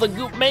rid of all the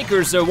goop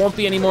makers, there won't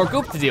be any more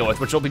goop to deal with,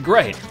 which will be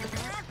great.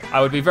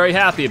 I would be very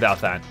happy about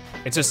that.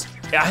 It's just,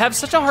 I have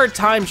such a hard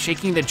time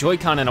shaking the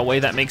Joy-Con in a way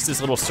that makes this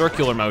little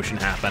circular motion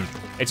happen.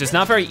 It's just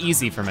not very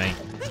easy for me.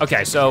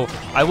 Okay, so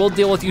I will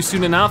deal with you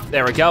soon enough.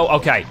 There we go,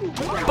 okay,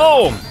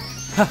 boom.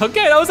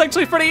 Okay, that was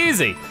actually pretty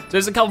easy. So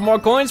there's a couple more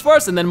coins for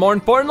us, and then more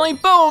importantly,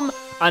 boom,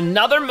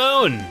 another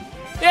moon.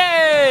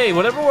 Yay!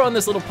 Whenever we're on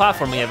this little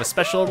platform, we have a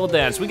special little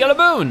dance. We got a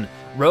moon.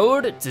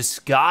 Road to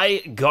Sky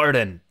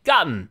Garden.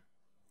 Gotten.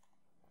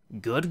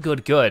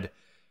 Good.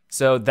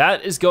 So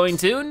that is going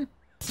to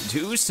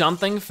do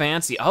something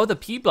fancy. Oh, the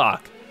P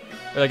block.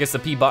 Or I guess the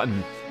P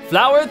button.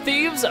 Flower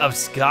Thieves of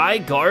Sky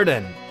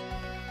Garden.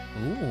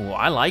 Ooh,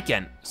 I like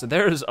it. So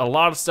there's a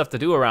lot of stuff to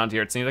do around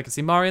here. It seems I can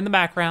see Mario in the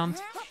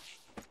background.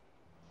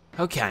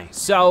 Okay,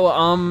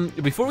 so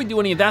before we do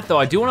any of that though,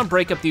 I do wanna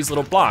break up these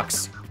little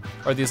blocks,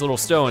 or these little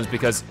stones,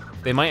 because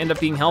they might end up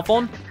being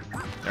helpful.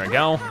 There we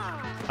go.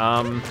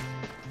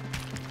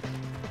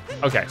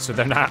 Okay, so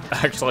they're not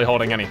actually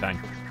holding anything.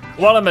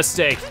 What a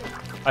mistake.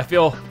 I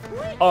feel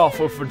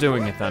awful for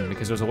doing it then,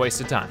 because it was a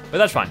waste of time, but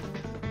that's fine.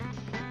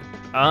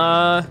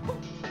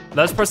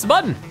 Let's press the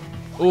button.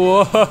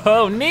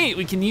 Whoa, neat,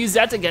 we can use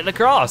that to get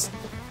across.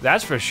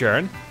 That's for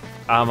sure.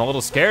 I'm a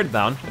little scared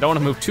though. I don't wanna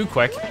move too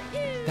quick.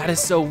 That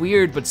is so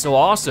weird, but so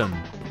awesome.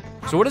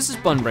 So what does this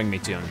button bring me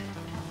to?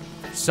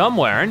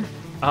 Somewhere,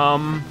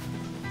 I'm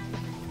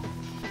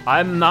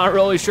not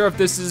really sure if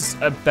this is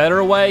a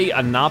better way,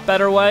 a not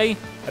better way.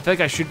 I feel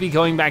like I should be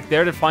going back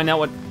there to find out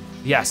what,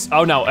 yes,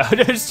 oh no,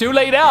 it's too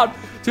late out.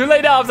 Too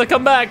late out, I have to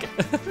come back.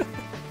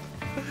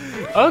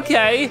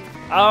 Okay,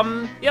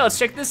 yeah, let's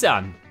check this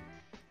out.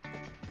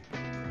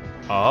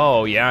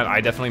 Oh yeah,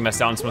 I definitely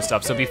messed out on some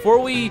stuff. So before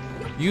we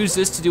use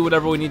this to do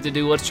whatever we need to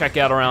do, let's check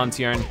out around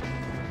here. And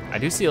I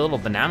do see a little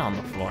banana on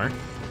the floor.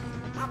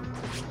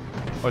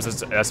 Or is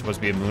this, that's supposed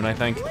to be a moon, I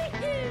think?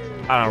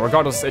 I don't know,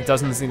 regardless, it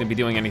doesn't seem to be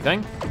doing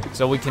anything.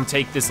 So we can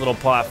take this little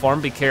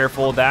platform, be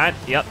careful of that.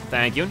 Yep,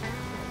 thank you.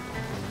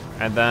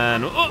 And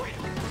then, oh,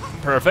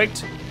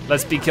 perfect.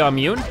 Let's become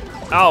Yoon.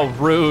 Oh,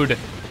 rude.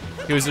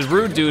 He was a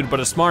rude dude, but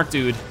a smart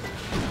dude.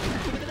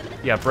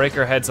 Yeah, break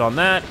our heads on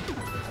that.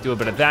 Do a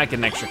bit of that, get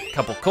an extra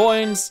couple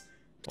coins.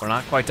 We're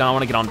not quite done, I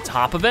wanna get on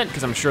top of it,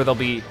 because I'm sure there'll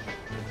be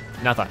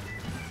nothing.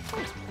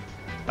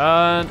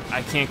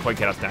 I can't quite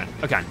get up there,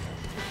 okay.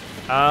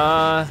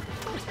 I'm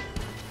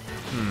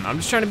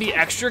just trying to be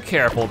extra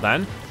careful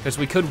then, because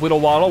we could whittle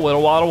waddle.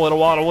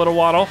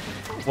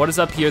 What is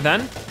up here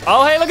then?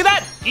 Oh, hey, look at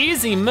that!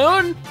 Easy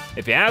moon!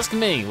 If you ask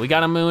me, we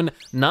got a moon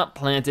nut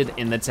planted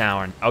in the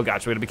tower. Oh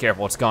gosh, we gotta be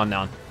careful, it's gone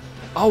down.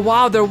 Oh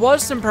wow, there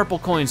was some purple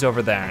coins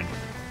over there.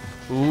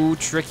 Ooh,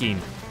 tricky.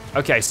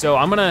 Okay, so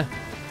I'm gonna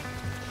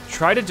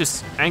try to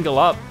just angle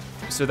up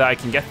so that I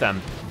can get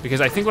them, because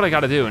I think what I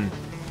gotta do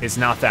is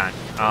not that.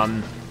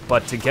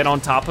 But to get on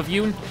top of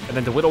you, and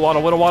then to whittle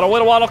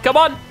waddle, come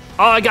on!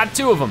 Oh, I got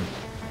 2 of them,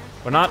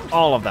 but not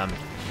all of them.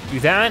 Do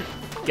that,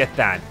 get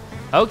that.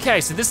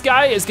 Okay, so this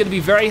guy is gonna be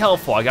very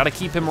helpful. I gotta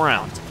keep him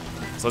around.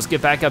 So let's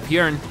get back up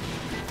here,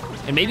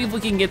 and maybe if we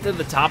can get to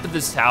the top of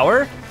this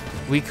tower,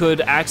 we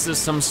could access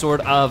some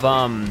sort of,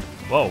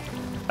 whoa.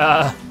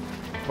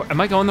 Am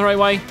I going the right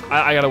way?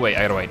 I gotta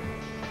wait.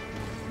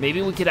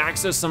 Maybe we could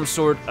access some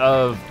sort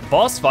of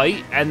boss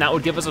fight, and that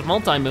would give us a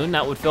multi-moon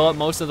that would fill up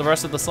most of the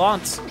rest of the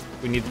slots.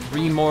 We need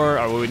 3 more,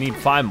 or we need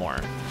 5 more.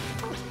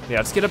 Yeah,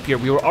 let's get up here.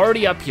 We were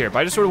already up here, but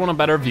I just sort of want a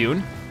better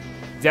view.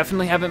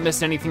 Definitely haven't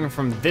missed anything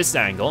from this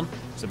angle.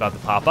 It's about to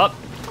pop up.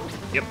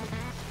 Yep.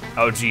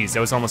 Oh geez,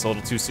 that was almost a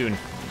little too soon.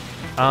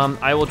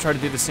 I will try to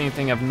do the same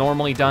thing I've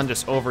normally done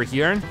just over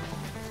here.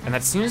 And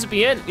that seems to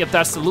be it. Yep,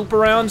 that's the loop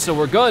around, so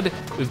we're good.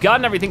 We've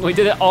gotten everything. We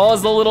did it all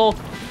as the little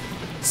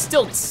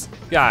stilts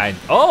guide.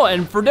 Oh,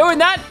 and for doing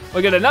that,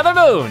 we get another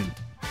moon.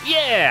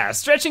 Yeah,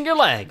 stretching your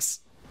legs.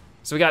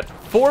 So we got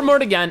 4 more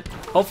to get.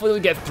 Hopefully we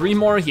get 3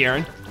 more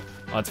here.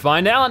 Let's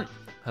find out.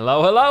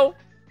 Hello.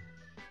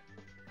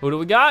 Who do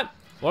we got?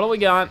 What do we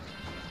got?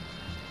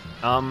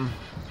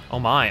 Oh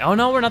my. Oh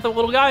no, we're not the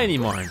little guy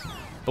anymore.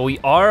 But we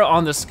are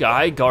on the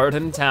Sky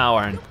Garden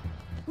Tower.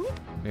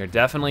 We are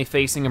definitely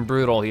facing a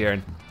Broodal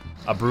here.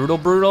 A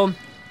Broodal?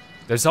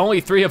 There's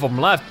only 3 of them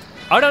left.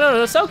 Oh no,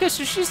 that's okay,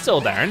 so she's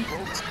still there.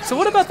 So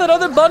what about that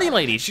other bunny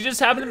lady? She just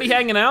happened to be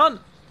hanging out?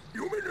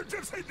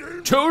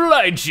 Too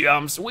late,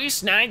 chumps. We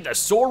snagged the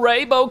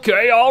soiree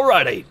bouquet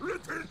already.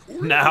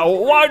 Now,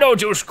 why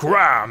don't you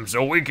scram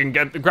so we can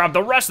grab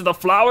the rest of the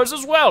flowers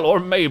as well? Or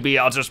maybe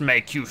I'll just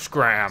make you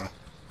scram.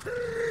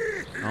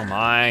 Oh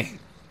my.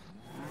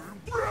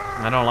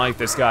 I don't like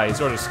this guy. He's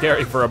sort of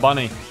scary for a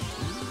bunny.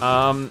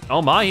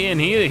 Oh my,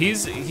 and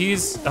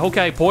he's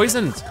okay,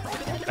 poisoned.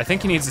 I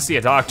think he needs to see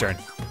a doctor,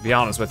 to be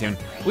honest with you.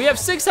 We have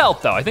 6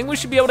 health though. I think we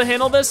should be able to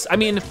handle this. I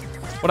mean,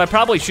 what I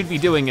probably should be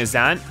doing is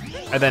that,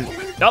 and then,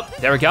 oh,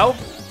 there we go.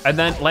 And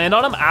then land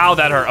on him. Ow,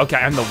 that hurt. Okay,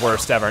 I'm the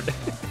worst ever.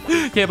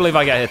 Can't believe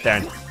I got hit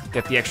there.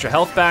 Get the extra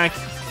health back.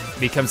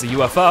 Becomes a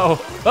UFO.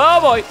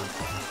 Oh boy,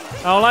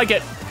 I don't like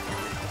it.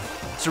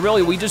 So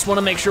really, we just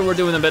wanna make sure we're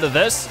doing a bit of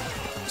this.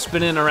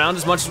 Spinning around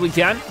as much as we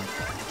can.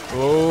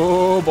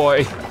 Oh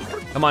boy,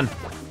 come on.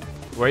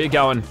 Where are you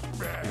going?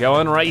 You're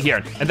going right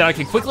here. And then I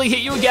can quickly hit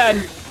you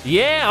again.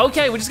 Yeah,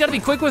 okay, we just gotta be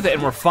quick with it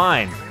and we're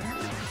fine.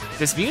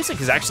 This music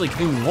is actually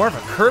giving me more of a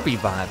Kirby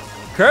vibe.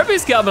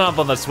 Kirby's coming up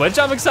on the Switch,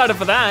 I'm excited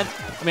for that.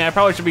 I mean, I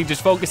probably should be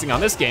just focusing on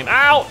this game.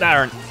 Ow,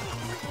 darn.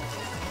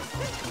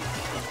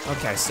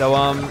 Okay, so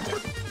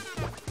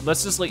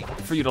let's just wait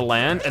for you to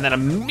land and then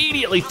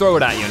immediately throw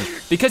it at you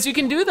because you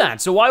can do that,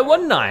 so why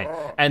wouldn't I?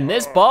 And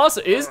this boss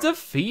is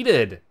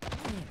defeated.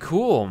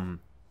 Cool.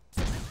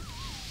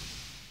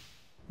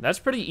 That's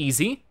pretty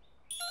easy.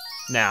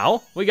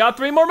 Now, we got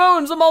 3 more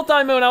moons, a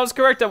multi-moon. I was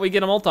correct that we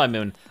get a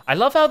multi-moon. I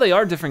love how they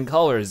are different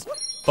colors,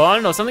 but I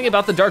don't know, something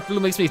about the dark blue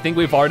makes me think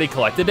we've already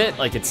collected it.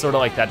 Like it's sort of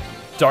like that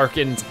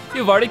darkened,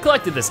 you've already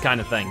collected this kind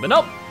of thing. But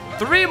nope,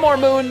 3 more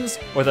moons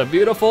with a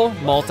beautiful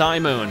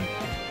multi-moon.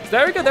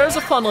 There we go, there's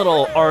a fun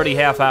little already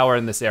half hour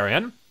in this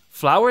area.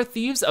 Flower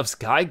Thieves of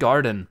Sky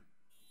Garden.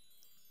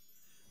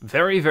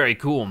 Very, very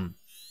cool.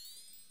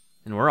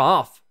 And we're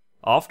off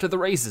to the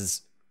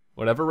races.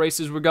 Whatever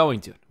races we're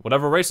going to,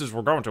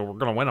 we're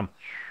gonna win them.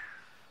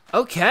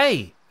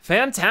 Okay,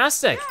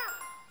 fantastic.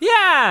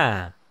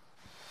 Yeah.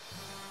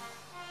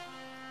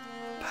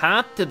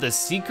 Path to the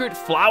secret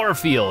flower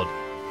field.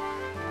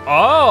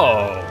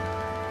 Oh.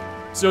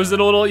 So is it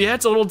a little, yeah,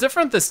 it's a little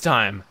different this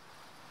time.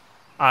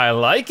 I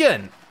like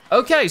it.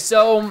 Okay,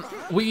 so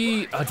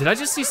we, did I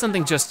just see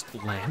something just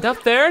land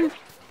up there?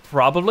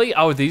 Probably,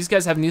 oh, these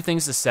guys have new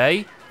things to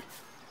say.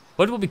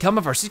 What will become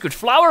of our secret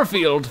flower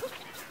field?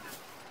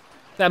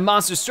 That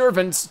monster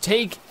servants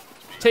take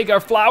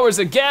our flowers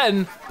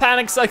again.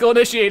 Panic cycle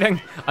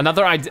initiating.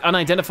 Another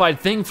unidentified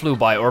thing flew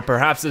by, or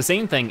perhaps the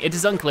same thing, it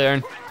is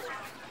unclear.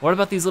 What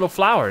about these little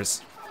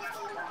flowers?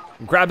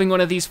 Grabbing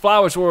one of these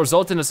flowers will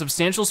result in a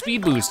substantial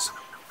speed boost.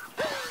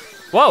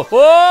 Whoa,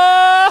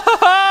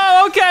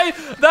 whoa, okay,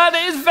 that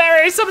is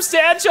very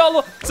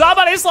substantial.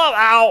 Somebody slow,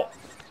 ow.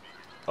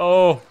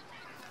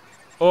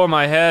 Oh,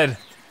 my head.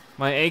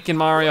 My aching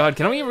Mario head.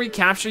 Can we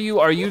recapture you?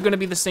 Are you gonna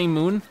be the same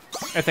moon?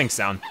 I think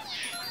so.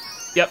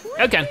 Yep,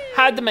 okay,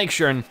 had to make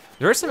sure. And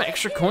there are some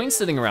extra coins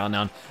sitting around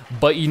now,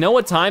 but you know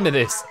what time it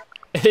is?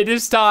 It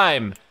is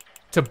time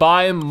to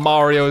buy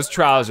Mario's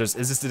trousers.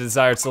 Is this the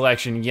desired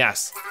selection?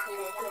 Yes.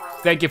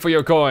 Thank you for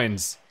your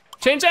coins.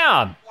 Change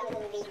out.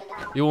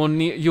 You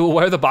will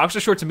wear the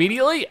boxer shorts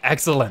immediately?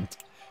 Excellent.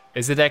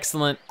 Is it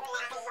excellent?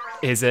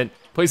 Is it?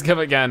 Please come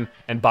again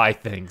and buy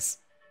things.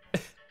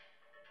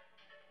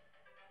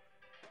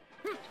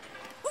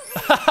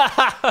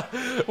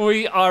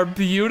 We are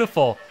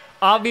beautiful.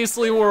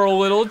 Obviously, we're a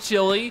little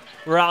chilly.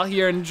 We're out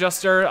here in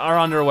just our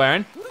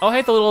underwear. Oh,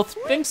 hey, the little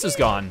thing's is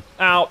gone.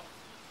 Ow.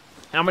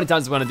 How many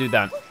times do I want to do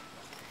that?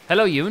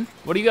 Hello, Yoon.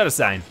 What do you got to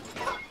say?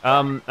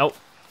 Oh.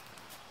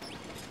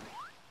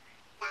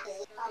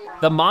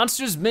 The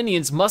monster's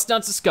minions must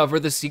not discover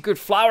the secret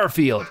flower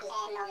field.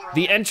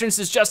 The entrance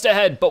is just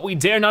ahead, but we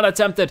dare not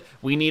attempt it.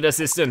 We need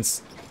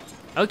assistance.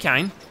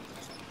 Okay.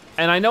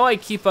 And I know I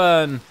keep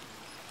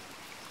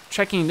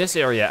checking this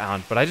area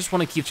out, but I just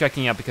want to keep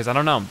checking out because I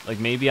don't know, like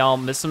maybe I'll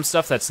miss some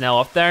stuff that's now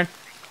up there.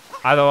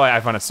 Either way, I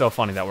find it so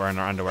funny that we're in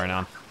our underwear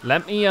now.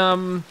 Let me,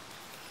 I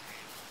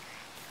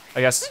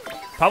guess,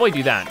 probably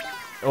do that.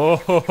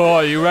 Oh,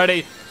 are you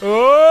ready?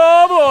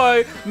 Oh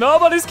boy,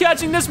 nobody's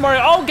catching this,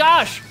 Mario. Oh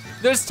gosh,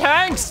 there's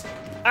tanks.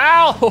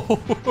 Ow,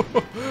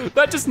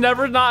 that just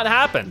never not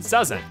happens,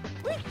 does it?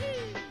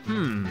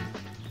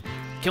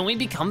 Can we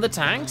become the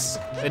tanks?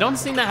 They don't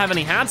seem to have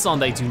any hats on,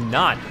 they do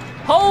not.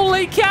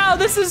 Holy cow,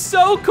 this is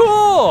so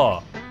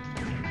cool!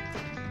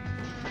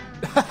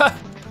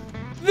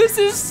 This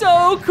is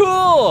so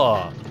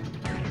cool!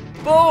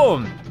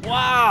 Boom,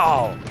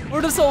 wow.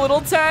 We're just a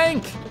little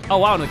tank. Oh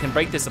wow, and we can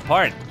break this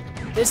apart.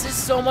 This is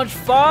so much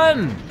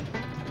fun.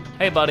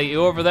 Hey buddy,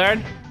 you over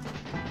there?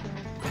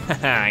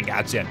 I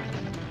gotcha.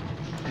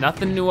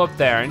 Nothing new up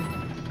there.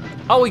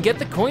 Oh, we get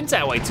the coins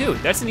that way too.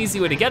 That's an easy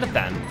way to get it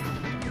then.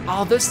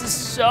 Oh, this is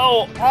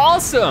so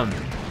awesome.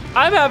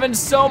 I'm having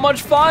so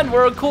much fun.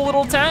 We're a cool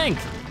little tank.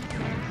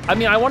 I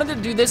mean, I wanted to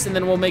do this and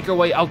then we'll make our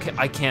way, okay,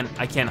 I can't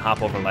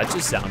hop over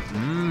ledges sound.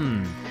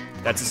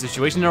 That's a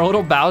situation. There are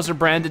little Bowser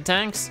branded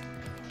tanks.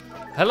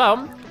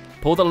 Hello,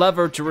 pull the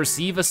lever to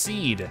receive a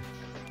seed.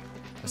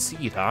 A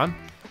seed, huh?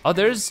 Oh,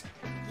 there's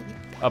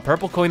a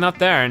purple coin up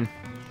there.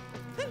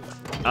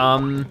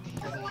 And,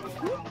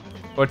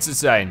 what's it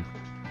saying?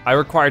 I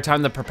require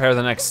time to prepare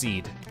the next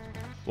seed.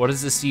 What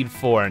is the seed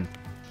for?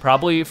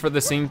 Probably for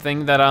the same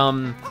thing that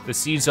the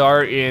seeds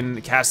are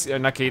in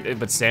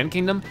Sand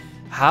Kingdom.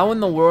 How in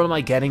the world am I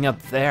getting up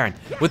there?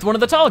 With one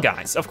of the tall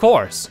guys, of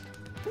course.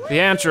 The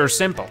answer is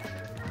simple.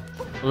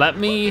 Let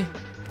me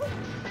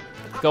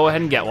go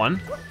ahead and get one.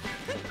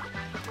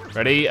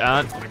 Ready,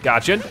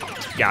 gotcha.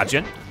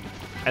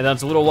 And then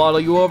it's a little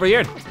waddle you over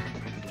here.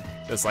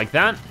 Just like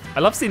that. I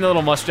love seeing the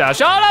little mustache.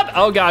 Shut up!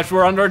 Oh gosh,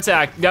 we're under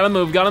attack. Gotta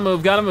move.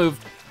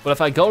 But if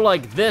I go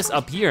like this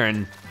up here,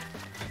 and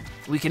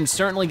we can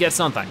certainly get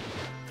something.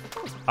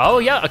 Oh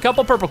yeah, a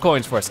couple purple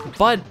coins for us.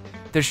 But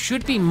there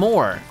should be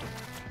more.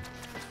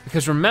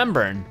 Because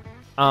remember,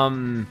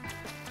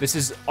 this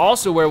is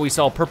also where we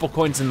saw purple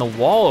coins in the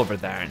wall over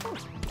there.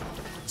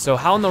 So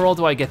how in the world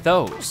do I get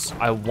those?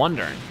 I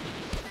wonder.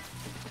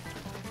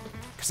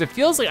 Because it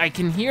feels like I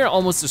can hear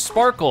almost a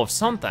sparkle of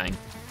something,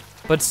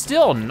 but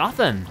still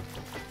nothing.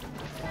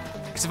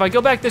 Because if I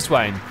go back this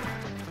way,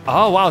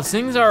 oh wow,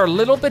 things are a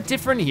little bit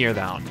different here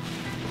though.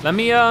 Let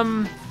me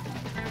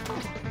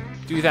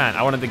do that.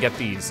 I wanted to get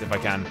these if I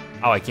can.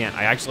 Oh, I can't.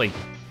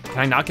 Can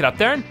I not get up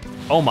there?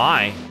 Oh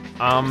my.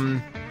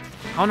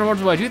 How in the world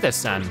do I do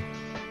this then?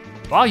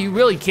 Wow, you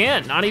really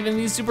can't. Not even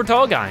these super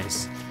tall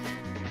guys.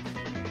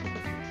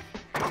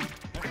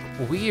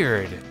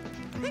 Weird.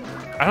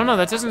 I don't know,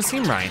 that doesn't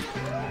seem right.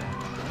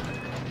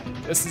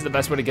 This is the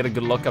best way to get a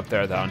good look up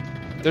there though.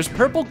 There's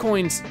purple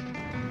coins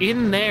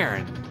in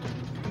there.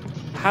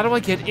 How do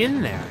I get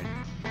in there?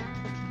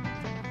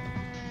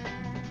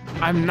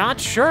 I'm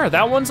not sure,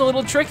 that one's a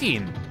little tricky.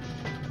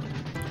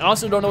 I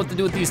also don't know what to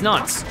do with these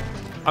nuts.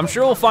 I'm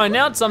sure we'll find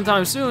out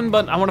sometime soon,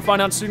 but I wanna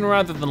find out sooner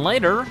rather than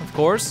later, of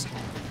course.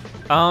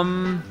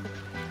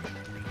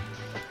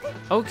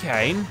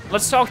 Okay,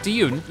 let's talk to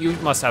you. You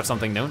must have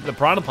something new. The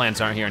piranha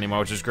plants aren't here anymore,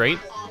 which is great.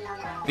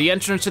 The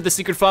entrance to the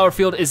secret flower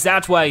field is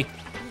that way.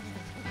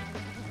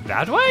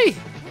 That way?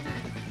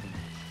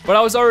 But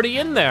I was already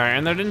in there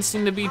and there didn't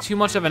seem to be too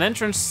much of an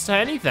entrance to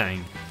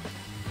anything.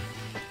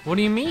 What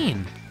do you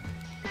mean?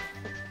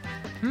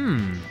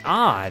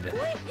 Odd.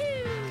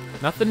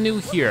 Nothing new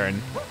here.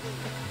 And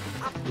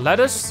let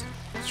us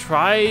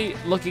try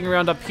looking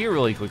around up here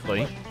really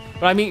quickly.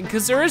 But I mean,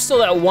 because there is still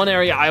that one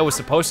area I was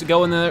supposed to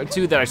go in there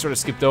too that I sort of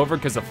skipped over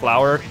because the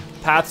flower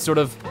path sort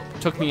of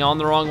took me on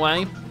the wrong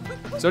way.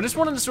 So I just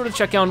wanted to sort of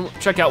check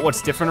out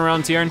what's different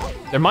around here.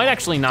 There might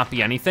actually not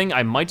be anything.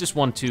 I might just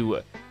want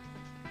to,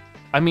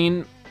 I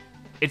mean,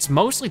 it's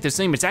mostly the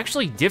same. It's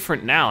actually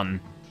different now.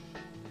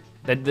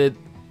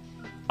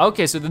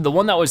 Okay, so the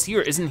one that was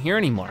here isn't here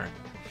anymore.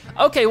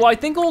 Okay, well I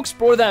think we'll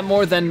explore that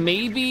more then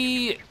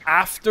maybe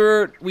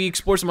after we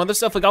explore some other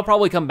stuff. Like I'll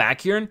probably come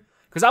back here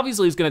because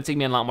obviously it's gonna take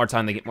me a lot more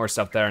time to get more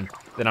stuff there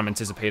than I'm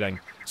anticipating.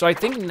 So I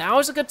think now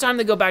is a good time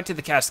to go back to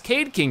the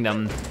Cascade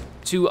Kingdom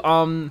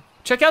to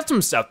check out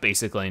some stuff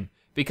basically.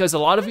 Because a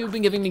lot of you have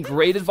been giving me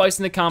great advice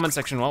in the comment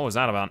section. What was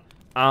that about?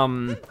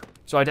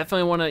 So I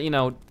definitely wanna, you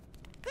know,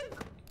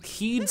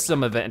 heed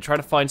some of it and try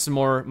to find some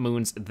more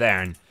moons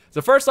there.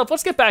 So first off,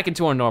 let's get back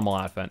into our normal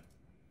outfit.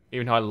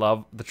 Even though I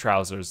love the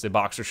trousers, the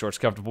boxer shorts,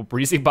 comfortable,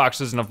 breezy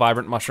boxers in a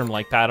vibrant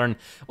mushroom-like pattern.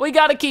 We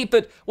gotta keep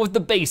it with the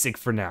basic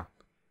for now.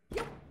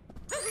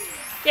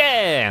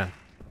 Yeah.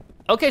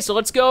 Okay, so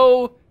let's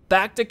go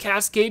back to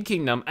Cascade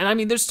Kingdom. And I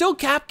mean, there's still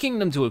Cap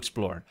Kingdom to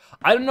explore.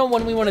 I don't know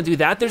when we wanna do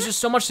that. There's just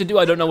so much to do.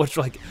 I don't know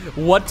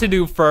what to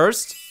do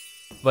first.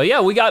 But yeah,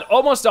 we got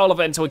almost all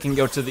of it until we can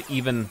go to the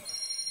even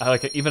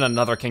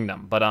another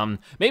kingdom. But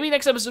maybe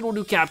next episode we'll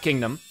do Cap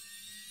Kingdom.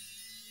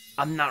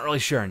 I'm not really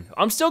sure.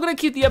 I'm still gonna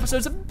keep the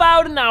episodes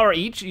about an hour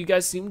each. You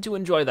guys seem to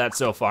enjoy that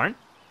so far.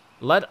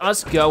 Let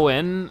us go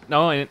in.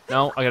 No, I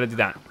gotta do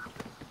that.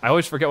 I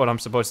always forget what I'm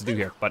supposed to do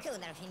here, but.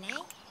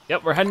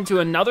 Yep, we're heading to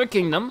another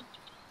kingdom.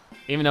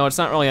 Even though it's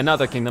not really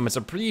another kingdom, it's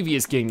a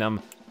previous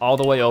kingdom all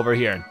the way over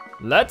here.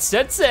 Let's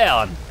set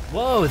sail.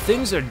 Whoa,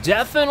 things are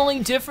definitely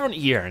different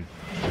here.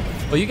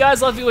 Well, you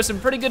guys left me with some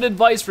pretty good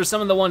advice for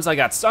some of the ones I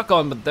got stuck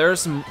on, but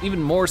there's some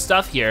even more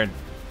stuff here.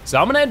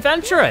 So I'm gonna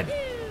adventure it.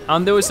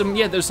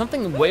 There's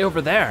something way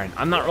over there.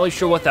 I'm not really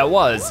sure what that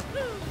was,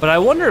 but I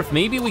wonder if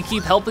maybe we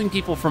keep helping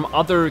people from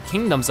other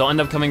kingdoms, they'll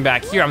end up coming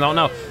back here. I don't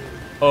know.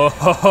 Oh,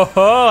 ho, ho,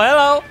 ho,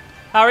 hello.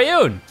 How are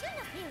you?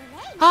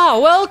 Ah,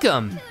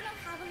 welcome.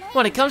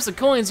 When it comes to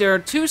coins, there are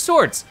two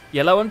sorts,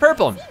 yellow and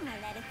purple.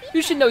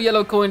 You should know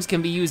yellow coins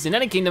can be used in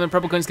any kingdom and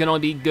purple coins can only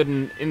be good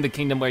in the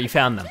kingdom where you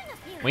found them.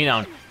 We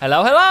know.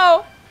 Hello,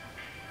 hello.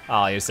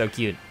 Oh, you're so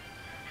cute.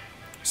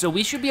 So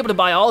we should be able to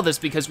buy all of this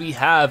because we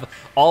have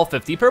all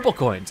 50 purple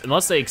coins,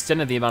 unless they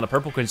extended the amount of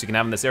purple coins you can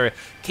have in this area.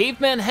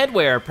 Caveman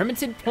headwear,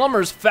 primitive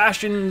plumbers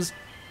fashions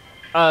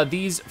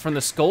these from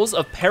the skulls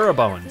of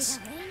parabones.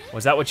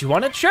 Was that what you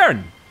wanted?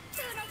 Sure.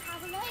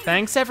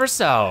 Thanks ever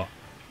so.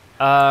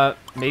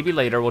 Maybe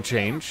later we'll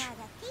change.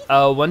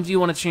 When do you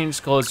want to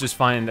change clothes? Just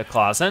find a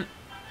closet.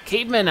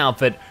 Caveman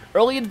outfit.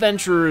 Early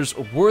adventurers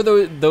wore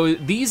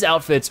these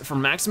outfits for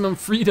maximum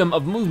freedom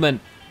of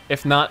movement,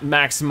 if not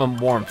maximum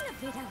warmth.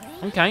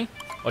 Okay,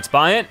 let's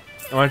buy it.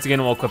 Once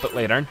again, we'll equip it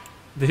later.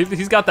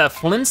 He's got that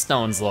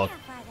Flintstones look.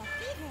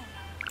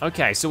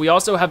 Okay, so we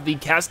also have the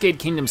Cascade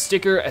Kingdom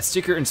sticker, a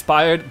sticker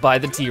inspired by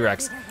the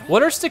T-Rex.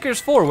 What are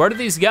stickers for? Where do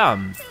these go?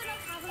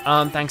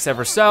 Thanks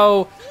ever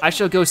so. I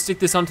shall go stick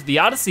this onto the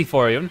Odyssey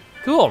for you.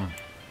 Cool.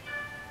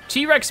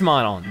 T-Rex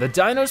model. The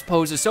dino's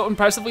pose is so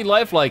impressively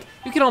lifelike,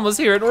 you can almost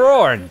hear it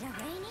roaring.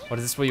 What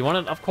is this what you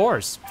wanted? Of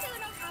course.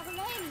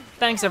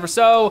 Thanks ever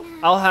so.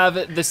 I'll have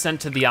this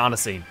sent to the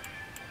Odyssey.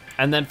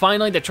 And then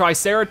finally, the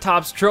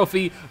Triceratops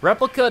trophy,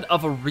 replica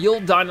of a real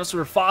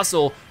dinosaur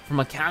fossil from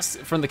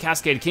the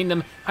Cascade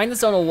Kingdom. Hang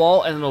this on a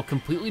wall and it'll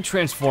completely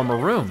transform a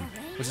room.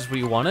 Is this what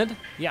you wanted?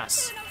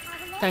 Yes.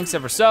 Thanks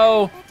ever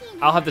so.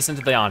 I'll have this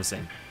into the Odyssey.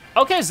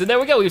 Okay, so there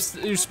we go.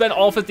 We've spent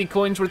all 50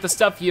 coins worth of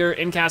stuff here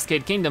in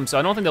Cascade Kingdom, so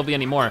I don't think there'll be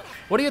any more.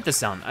 What do you get this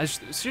sound? It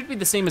should be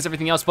the same as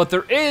everything else, but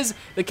there is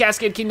the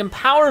Cascade Kingdom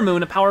Power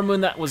Moon, a power moon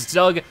that was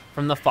dug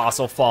from the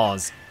Fossil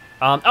Falls.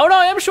 Oh no,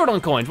 I am short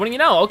on coins. What do you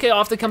know? Okay, I'll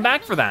have to come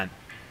back for that.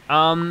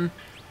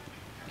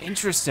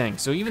 Interesting.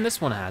 So even this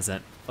one has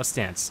it. Let's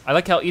dance. I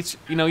like how each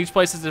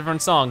place has a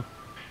different song.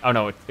 Oh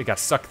no, it got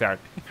stuck there.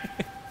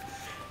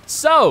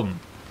 So,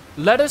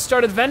 let us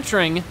start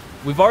adventuring.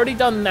 We've already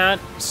done that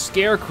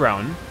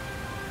Scarecrow.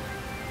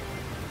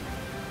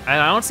 And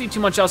I don't see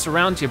too much else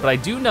around here, but I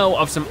do know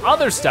of some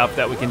other stuff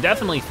that we can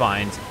definitely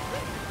find.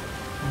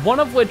 One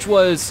of which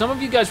was, some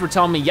of you guys were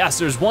telling me, yes,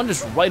 there's one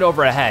just right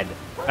over ahead.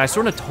 And I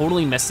sort of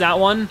totally missed that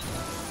one.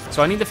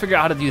 So I need to figure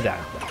out how to do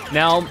that.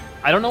 Now,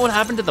 I don't know what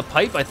happened to the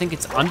pipe. I think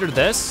it's under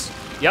this.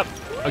 Yep,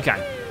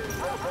 okay.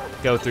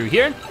 Go through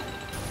here.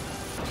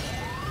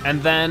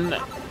 And then,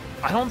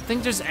 I don't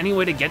think there's any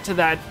way to get to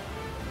that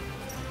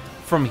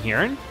from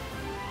here.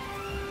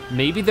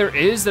 Maybe there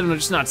is, and I'm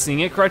just not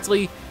seeing it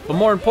correctly. But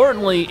more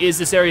importantly is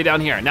this area down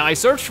here. Now I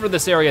searched for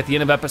this area at the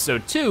end of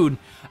episode 2,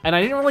 and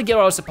I didn't really get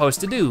what I was supposed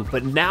to do,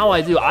 but now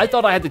I do. I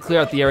thought I had to clear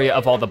out the area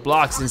of all the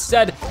blocks.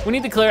 Instead, we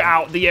need to clear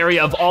out the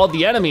area of all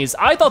the enemies.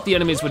 I thought the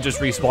enemies would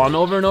just respawn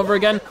over and over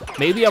again.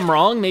 Maybe I'm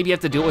wrong, maybe you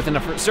have to do it within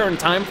a certain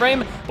time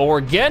frame, but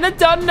we're getting it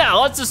done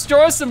now. Let's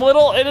destroy some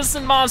little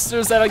innocent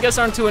monsters that I guess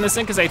aren't too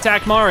innocent because they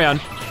attack Mario.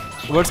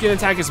 We're just gonna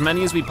attack as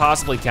many as we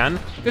possibly can,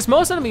 because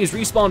most enemies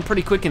respawn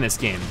pretty quick in this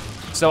game.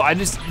 So I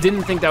just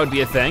didn't think that would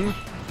be a thing,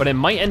 but it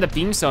might end up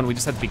being so, and we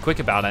just have to be quick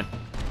about it.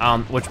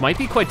 Which might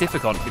be quite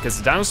difficult because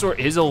the dinosaur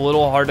is a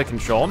little hard to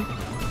control.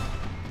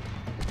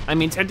 I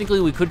mean, technically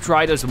we could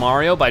try it as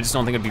Mario, but I just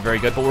don't think it'd be very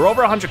good. But we're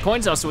over 100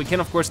 coins now, so we can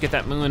of course get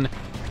that moon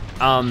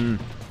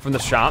from the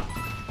shop.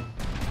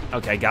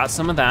 Okay, got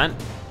some of that.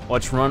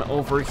 Let's run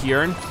over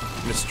here and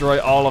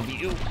destroy all of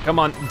you. Come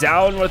on,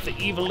 down with the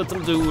evil little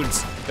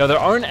dudes. Now there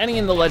aren't any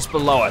in the ledge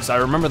below us, I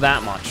remember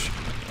that much.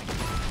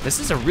 This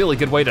is a really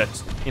good way to,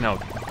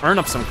 earn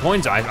up some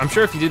coins. I'm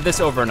sure if you did this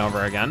over and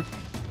over again.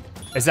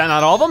 Is that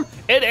not all of them?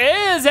 It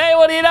is, hey,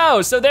 what do you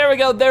know? So there we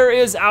go, there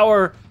is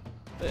our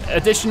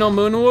additional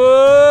moon.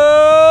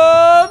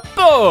 Whoa,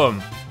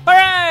 boom,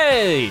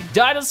 hooray!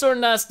 Dinosaur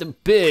nest,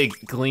 big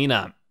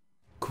cleanup.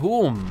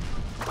 Cool.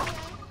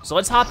 So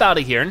let's hop out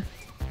of here.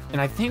 And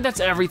I think that's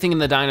everything in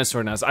the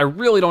dinosaur nest. I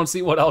really don't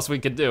see what else we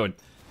could do.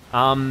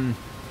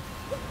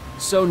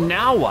 So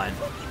now what?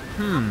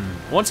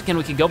 Once again,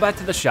 we can go back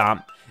to the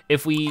shop.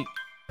 If we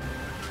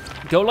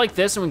go like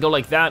this and we go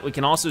like that, we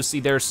can also see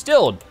there's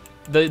still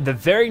the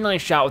very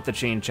nice shot with the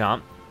chain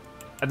chomp.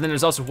 And then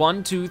there's also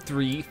 1, 2,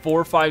 3,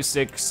 4, 5,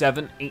 6,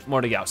 7, 8 more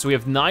to go. So we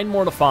have 9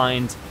 more to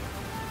find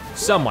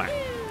somewhere.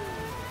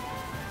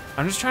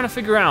 I'm just trying to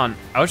figure out,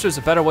 I wish there was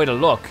a better way to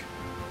look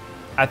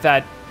at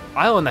that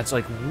island that's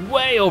like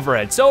way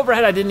overhead. So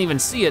overhead I didn't even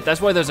see it.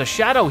 That's why there's a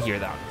shadow here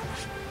though.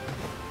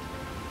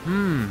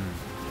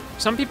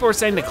 Some people are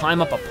saying to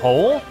climb up a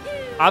pole.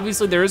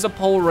 Obviously there is a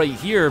pole right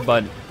here,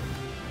 but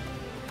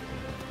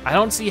I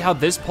don't see how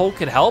this pole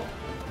could help.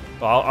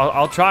 Well,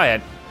 I'll try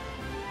it.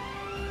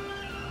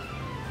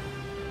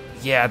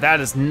 Yeah, that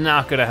is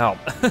not gonna help.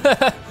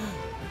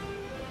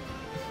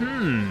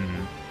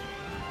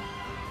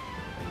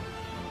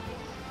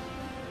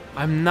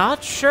 I'm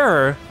not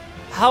sure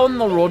how in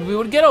the world we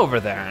would get over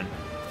there.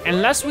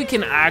 Unless we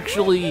can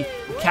actually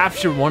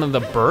capture one of the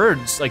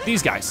birds, like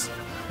these guys.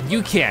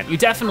 You can't, you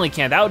definitely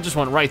can't. That would just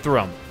went right through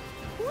them.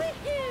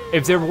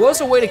 If there was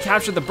a way to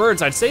capture the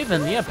birds, I'd say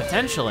then, yeah,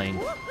 potentially.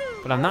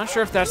 But I'm not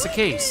sure if that's the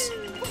case.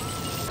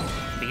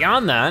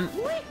 Beyond that,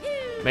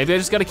 maybe I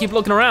just gotta keep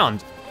looking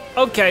around.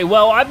 Okay,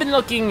 well, I've been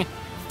looking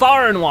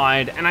far and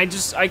wide, and I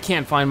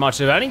can't find much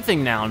of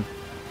anything now.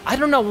 I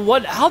don't know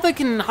how they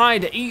can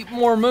hide 8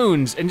 more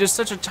moons in just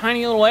such a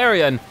tiny little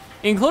area, and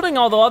including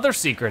all the other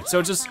secrets, so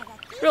it's just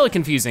really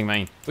confusing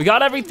me. We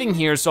got everything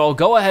here, so I'll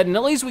go ahead and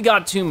at least we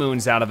got 2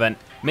 moons out of it.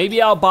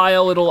 Maybe I'll buy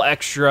a little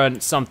extra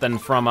something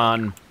from,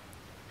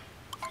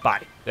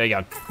 bye. There you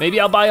go. Maybe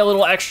I'll buy a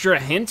little extra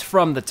hint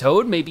from the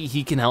toad. Maybe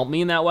he can help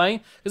me in that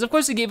way. Because of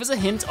course he gave us a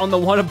hint on the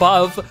one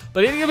above,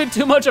 but he didn't give me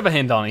too much of a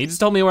hint on it. He just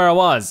told me where I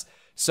was.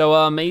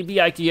 So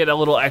maybe I could get a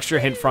little extra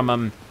hint from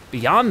him.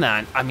 Beyond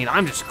that, I mean,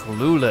 I'm just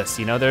clueless,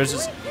 you know? There's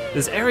just,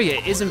 this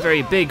area isn't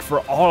very big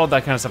for all of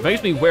that kind of stuff. It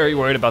makes me very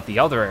worried about the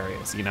other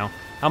areas, you know?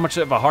 How much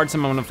of a hard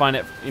time I'm gonna find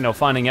it, you know,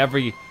 finding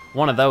every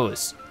one of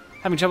those.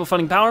 Having trouble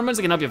finding power moons?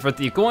 I can help you for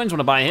 3 coins.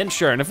 Wanna buy a hint?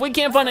 Sure. And if we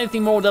can't find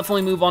anything more, we'll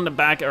definitely move on to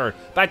back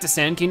to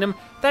Sand Kingdom.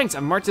 Thanks, I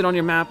marked it on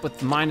your map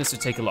with minus to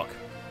take a look.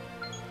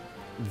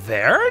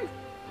 There?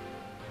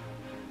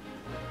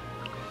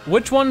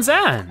 Which one's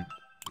that?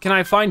 Can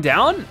I find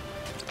down?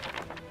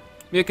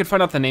 Maybe I could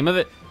find out the name of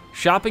it.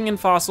 Shopping in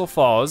Fossil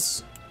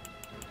Falls.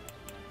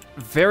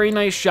 Very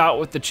nice shot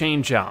with the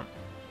chain jump.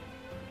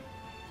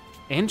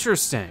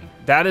 Interesting.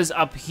 That is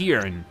up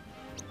here.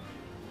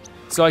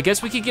 So I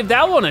guess we could give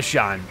that one a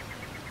shot.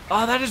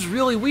 Oh, that is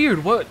really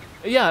weird. What?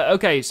 Yeah,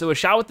 okay, so a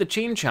shot with the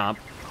chain chomp.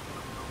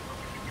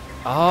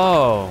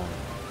 Oh.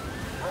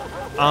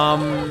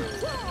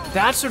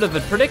 That's sort of a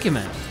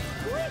predicament.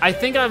 I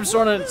think I'm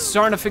starting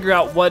to figure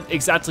out what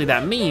exactly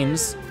that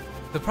means.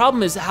 The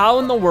problem is, how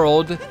in the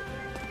world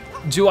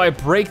do I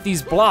break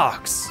these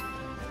blocks?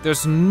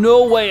 There's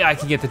no way I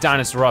can get the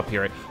dinosaur up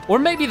here. Or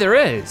maybe there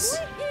is.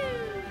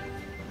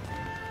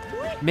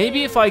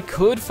 Maybe if I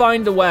could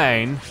find a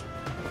way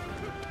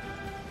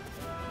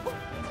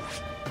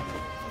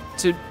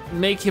to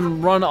make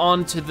him run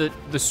onto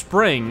the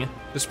spring.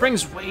 The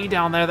spring's way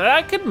down there.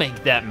 I could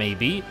make that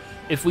maybe.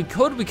 If we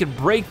could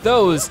break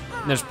those,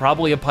 and there's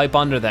probably a pipe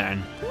under there.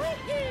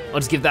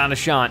 Let's give that a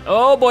shot.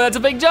 Oh boy, that's a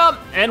big jump,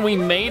 and we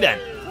made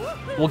it.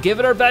 We'll give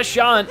it our best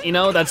shot, you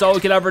know, that's all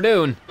we could ever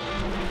do.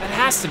 That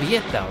has to be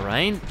it though,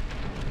 right?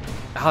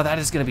 Oh, that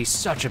is gonna be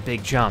such a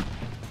big jump.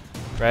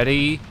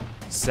 Ready,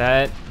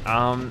 set,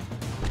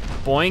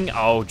 boing.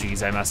 Oh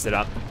geez, I messed it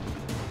up.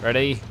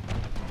 Ready,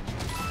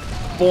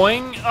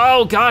 boing.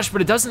 Oh gosh,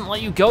 but it doesn't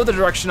let you go the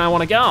direction I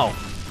wanna go.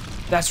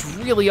 That's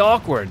really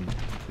awkward.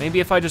 Maybe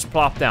if I just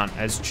plop down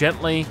as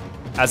gently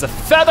as a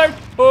feather.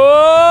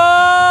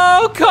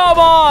 Oh, come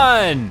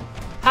on!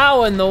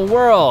 How in the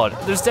world?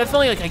 There's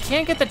definitely, like, I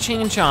can't get the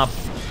chain chomp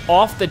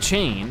off the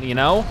chain, you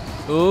know?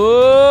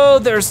 Oh,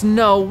 there's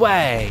no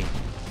way.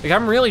 Like,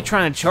 I'm really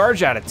trying to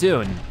charge at it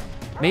too. And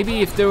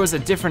maybe if there was a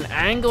different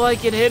angle I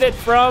could hit it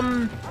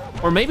from,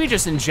 or maybe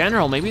just in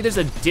general, maybe there's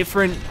a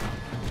different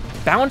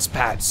bounce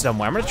pad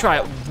somewhere. I'm gonna try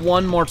it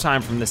one more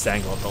time from this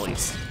angle at the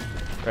least.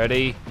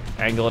 Ready,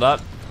 angle it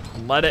up,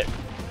 let it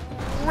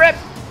rip.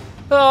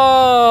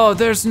 Oh,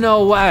 there's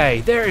no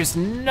way. There is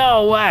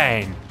no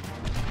way.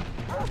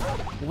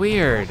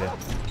 Weird.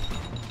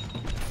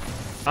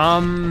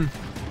 Oh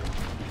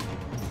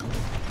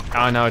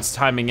no, it's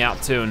timing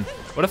out too. And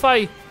what if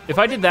I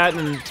did that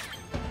and,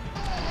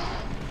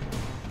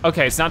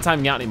 okay, it's not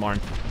timing out anymore.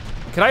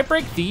 Could I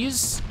break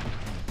these?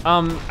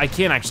 I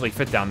can't actually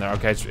fit down there.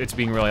 Okay, it's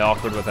being really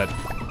awkward with it.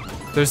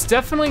 There's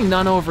definitely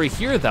none over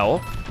here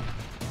though.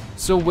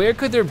 So where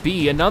could there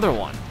be another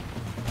one?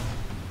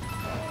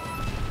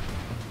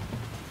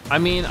 I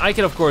mean, I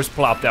could of course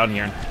plop down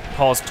here and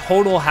cause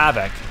total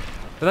havoc,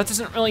 but that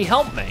doesn't really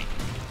help me.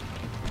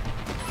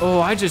 Oh,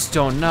 I just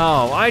don't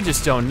know. I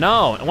just don't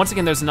know. And once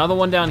again, there's another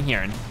one down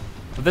here,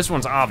 but this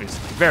one's obviously,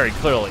 very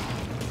clearly,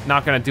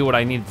 not gonna do what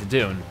I needed to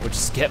do, which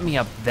is get me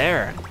up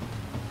there.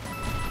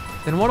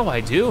 Then what do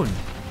I do?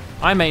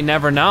 I may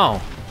never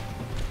know.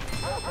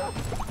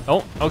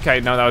 Oh, okay,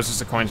 no, that was just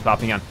the coins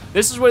popping on.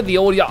 This is where the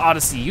old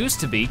Odyssey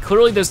used to be.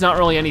 Clearly there's not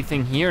really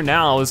anything here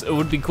now. It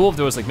would be cool if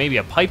there was like maybe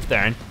a pipe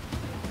there,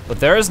 but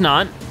there is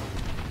not.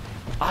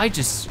 I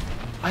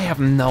have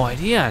no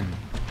idea.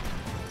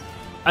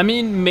 I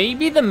mean,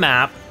 maybe the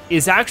map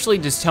is actually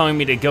just telling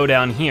me to go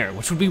down here,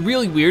 which would be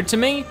really weird to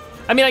me.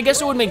 I mean, I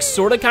guess it would make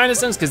sorta kinda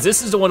sense, because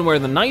this is the one where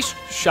the nice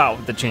shot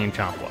with the chain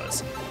chomp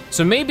was.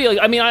 So maybe, like,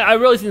 I mean, I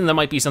really think there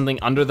might be something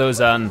under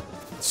those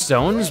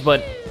stones,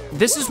 but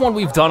this is one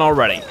we've done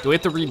already. Do we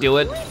have to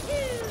redo it?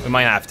 We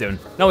might have to.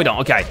 No, we don't,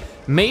 okay.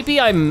 Maybe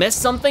I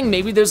missed something.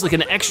 Maybe there's like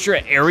an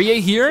extra area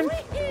here,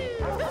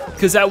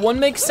 because that one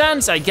makes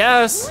sense, I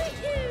guess.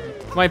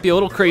 Might be a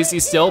little crazy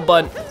still,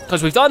 but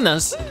because we've done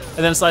this, and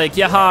then it's like,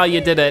 yaha,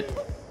 you did it.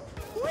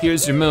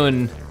 Here's your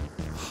moon.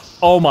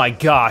 Oh my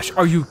gosh,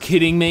 are you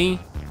kidding me?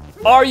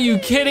 Are you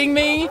kidding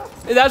me?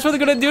 That's what they're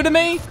gonna do to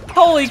me?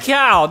 Holy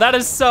cow, that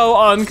is so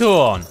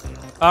uncool.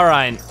 All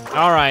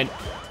right.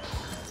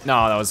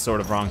 No, that was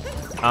sort of wrong.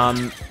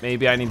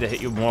 Maybe I need to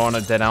hit you more on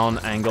a dead on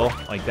angle,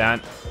 like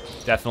that.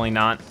 Definitely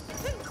not.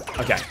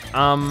 Okay,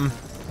 and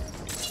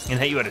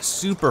hit you at a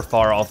super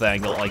far off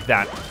angle, like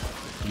that.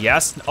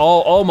 Yes,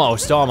 oh,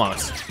 almost.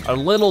 A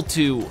little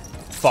too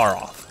far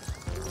off.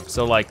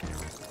 So like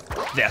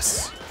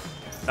this.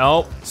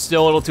 Oh,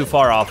 still a little too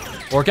far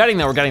off. We're getting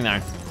there.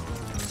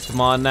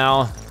 Come on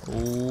now.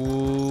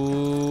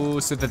 Ooh,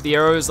 so that the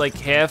arrow is like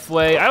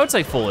halfway, I would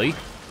say fully.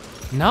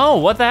 No,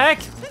 what the heck?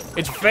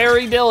 It's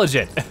very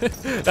diligent.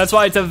 That's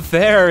why it's a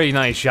very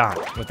nice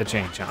shot with the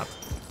chain chomp.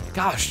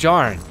 Gosh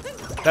darn,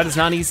 that is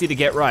not easy to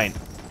get right.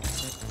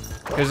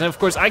 Because of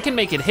course I can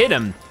make it hit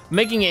him,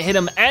 making it hit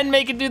him and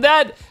make it do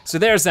that. So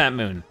there's that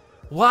moon.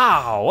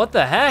 Wow, what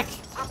the heck?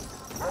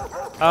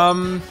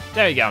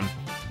 There you go.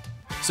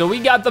 So we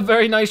got the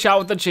very nice shot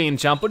with the chain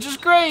jump, which is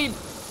great.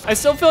 I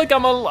still feel like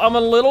I'm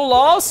a little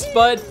lost,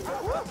 but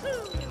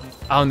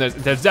oh, and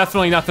there's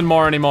definitely nothing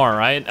more anymore,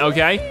 right?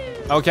 Okay,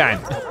 okay.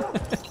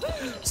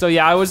 So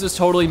yeah, I was just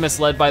totally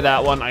misled by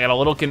that one. I got a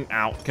little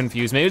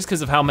confused. Maybe it's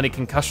because of how many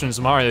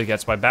concussions Mario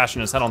gets by bashing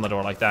his head on the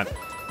door like that.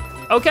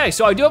 Okay,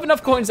 so I do have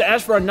enough coins to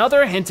ask for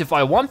another hint if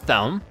I want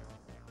them.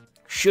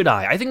 Should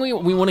I? I think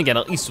we want to get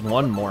at least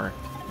one more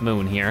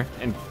moon here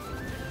in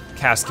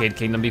Cascade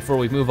Kingdom before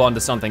we move on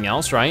to something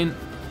else, right?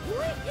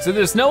 So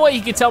there's no way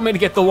he could tell me to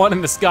get the one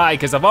in the sky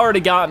because I've already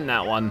gotten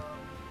that one.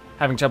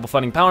 Having trouble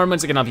finding power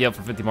moons, I can help you out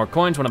for 50 more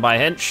coins. Wanna buy a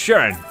hint?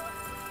 Sure.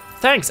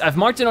 Thanks, I've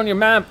marked it on your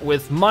map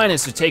with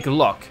minus to take a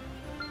look.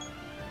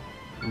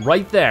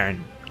 Right there.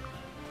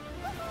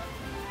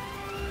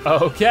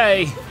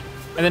 Okay.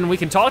 And then we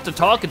can talk to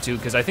Talkatoo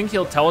because I think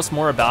he'll tell us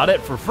more about it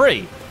for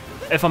free.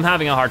 If I'm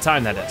having a hard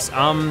time, that is.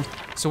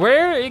 So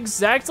where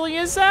exactly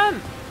is that?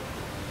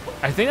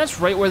 I think that's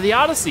right where the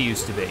Odyssey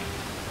used to be.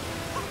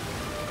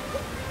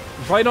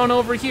 Right on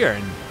over here.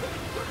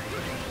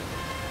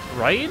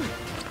 Right?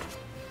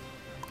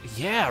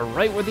 Yeah,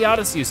 right where the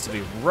Odyssey used to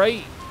be.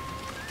 Right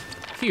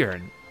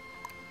here.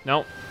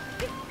 No.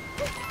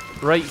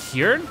 Right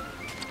here?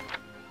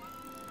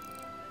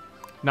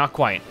 Not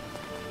quite.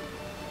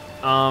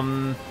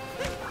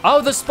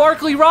 Oh, the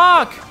sparkly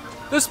rock!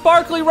 The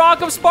sparkly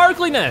rock of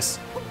sparkliness!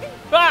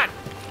 Ah!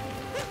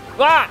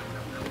 Ah!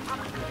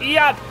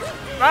 Yeah!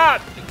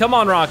 Ah! Come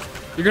on, rock.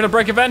 You're gonna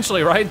break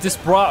eventually, right? This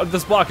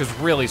block is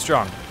really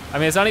strong. I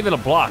mean, it's not even a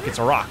block, it's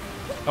a rock.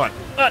 Come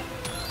on.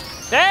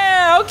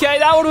 Yeah, okay,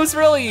 that one was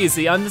really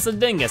easy. I'm just a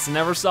dingus and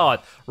never saw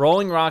it.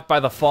 Rolling rock by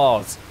the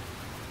falls.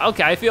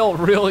 Okay, I feel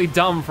really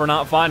dumb for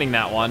not finding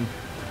that one,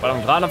 but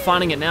I'm glad I'm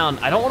finding it now. And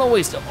I don't wanna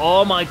waste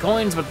all my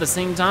coins, but at the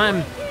same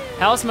time,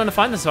 how else am I gonna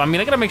find this? So, I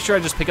mean, I gotta make sure I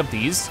just pick up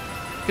these,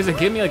 because it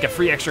gave me like a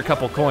free extra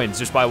couple coins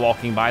just by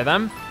walking by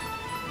them.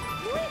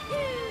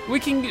 We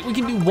can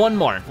do one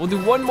more. We'll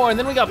do one more, and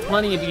then we got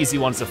plenty of easy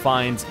ones to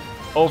find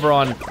over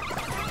on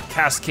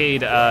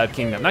Cascade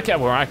Kingdom. Not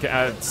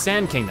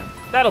Sand Kingdom.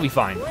 That'll be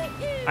fine,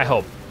 I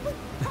hope.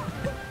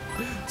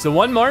 So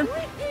one more,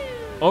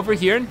 over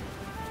here.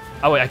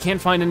 Oh wait, I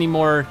can't find any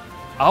more.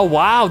 Oh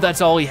wow,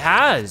 that's all he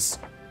has.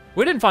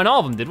 We didn't find all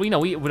of them, did we?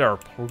 No, there are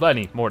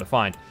plenty more to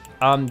find.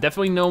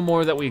 Definitely no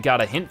more that we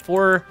got a hint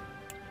for.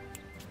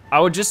 I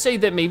would just say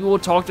that maybe we'll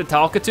talk to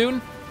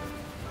Talkatoon,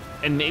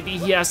 and maybe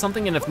he has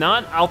something, and if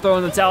not, I'll throw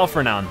in the towel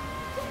for now.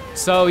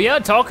 So yeah,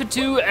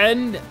 Talkatoo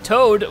and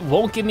Toad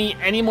won't give me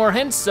any more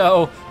hints,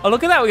 so, oh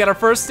look at that, we got our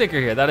first sticker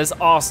here, that is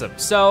awesome.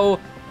 So,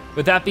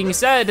 with that being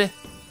said,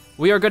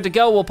 we are good to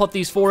go. We'll put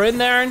these 4 in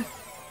there.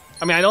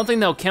 I mean, I don't think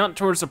they'll count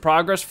towards the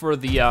progress for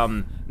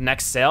the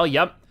next sale,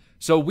 yep.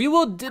 So we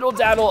will diddle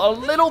daddle a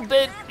little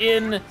bit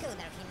in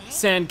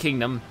Sand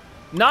Kingdom.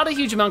 Not a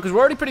huge amount, because we're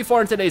already pretty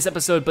far in today's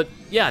episode, but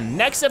yeah,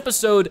 next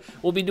episode,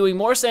 we'll be doing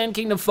more Sand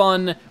Kingdom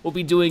fun, we'll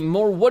be doing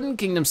more Wooden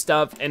Kingdom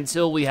stuff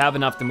until we have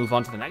enough to move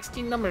on to the next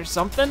kingdom or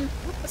something.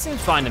 That seems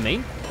fine to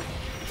me.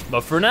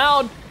 But for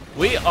now,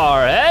 we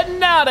are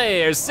heading out of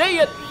here, see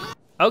ya!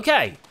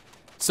 Okay,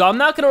 so I'm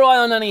not gonna rely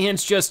on any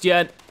hints just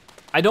yet.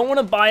 I don't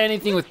wanna buy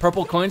anything with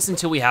purple coins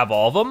until we have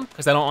all of them,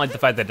 because I don't like the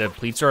fact that it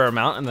depletes our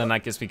amount, and then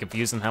that gets me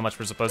confused on how much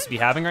we're supposed to be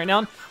having right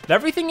now. But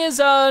everything is,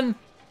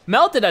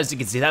 melted, as you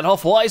can see. That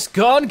awful ice,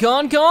 gone,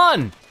 gone,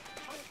 gone.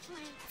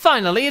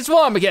 Finally, it's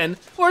warm again.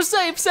 We're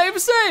safe, safe,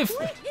 safe.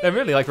 They're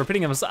really like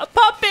repeating themselves.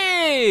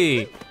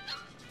 Puppy!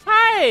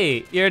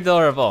 Hi, you're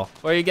adorable.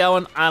 Where are you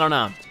going? I don't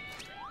know.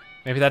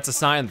 Maybe that's a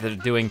sign that they're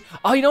doing,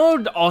 oh, you know what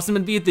would awesome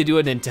would be if they do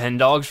a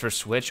Nintendogs for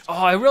Switch? Oh,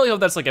 I really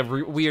hope that's like a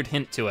weird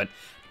hint to it.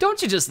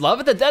 Don't you just love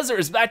it? The desert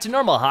is back to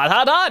normal, hot,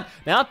 hot, hot.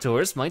 Now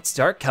tourists might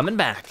start coming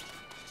back.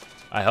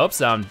 I hope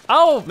so.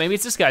 Oh, maybe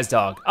it's this guy's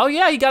dog. Oh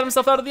yeah, he got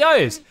himself out of the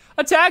ice.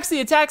 A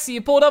taxi,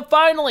 you pulled up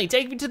finally.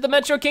 Take me to the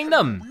Metro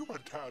Kingdom.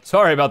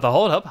 Sorry about the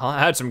holdup. I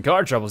had some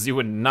car troubles you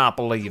would not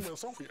believe.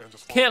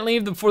 Can't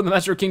leave before the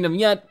Metro Kingdom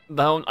yet,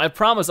 though. I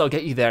promise I'll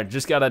get you there.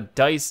 Just gotta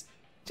dice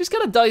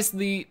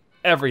the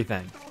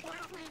everything.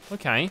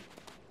 Okay.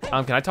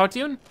 Can I talk to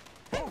you?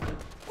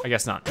 I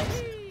guess not.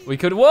 We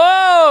could,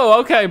 whoa!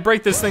 Okay,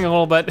 break this thing a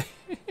little bit.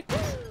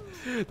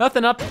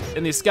 Nothing up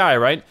in the sky,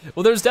 right?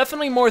 Well, there's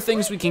definitely more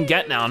things we can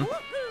get now.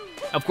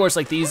 Of course,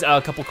 like these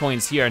couple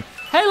coins here. And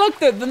hey, look,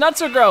 the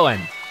nuts are growing.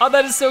 Oh,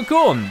 that is so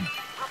cool.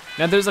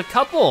 Now there's a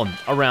couple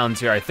around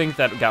here, I think,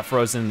 that got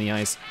frozen in the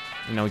ice.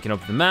 You know, we can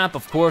open the map,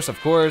 of course, of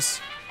course.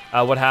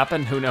 What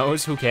happened? Who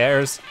knows? Who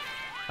cares?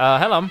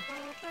 Hello.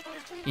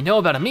 You know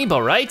about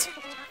Amiibo, right?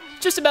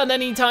 Just about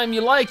any time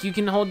you like, you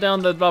can hold down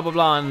the blah, blah,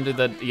 blah, and do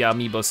the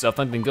Amiibo stuff.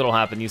 Nothing good will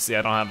happen. You see,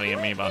 I don't have any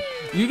Amiibo.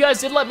 You guys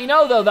did let me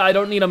know, though, that I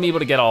don't need Amiibo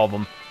to get all of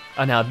them.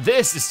 Now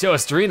this is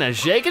Toasterina,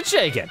 shake it,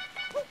 shake it.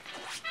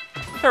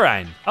 All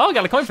right. Oh, I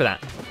got a coin for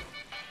that.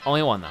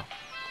 Only one, though.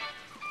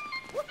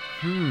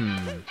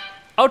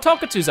 Oh,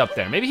 Talkatoo's up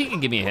there. Maybe he can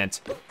give me a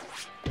hint.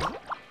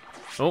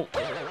 Oh,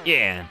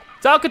 yeah.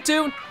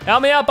 Talkatoon,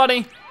 help me out,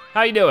 buddy.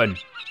 How you doing?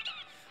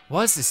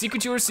 What's the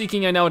secret you were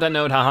seeking? I know that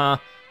note,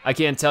 haha. I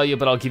can't tell you,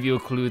 but I'll give you a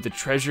clue. The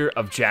treasure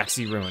of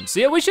Jaxie Ruins. So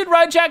yeah, we should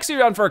ride Jaxie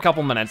around for a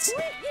couple minutes.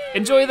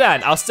 Enjoy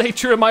that. I'll stay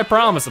true to my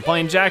promise of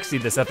playing Jaxie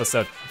this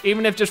episode,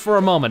 even if just for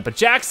a moment. But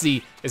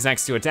Jaxie is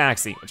next to a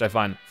taxi, which I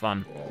find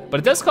fun. But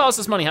it does cost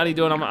us money. How do you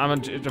doing?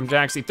 I'm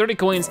Jaxie. 30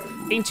 coins,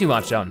 ain't too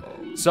much, John.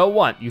 So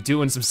what? You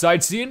doing some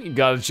sightseeing? You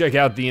gotta check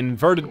out the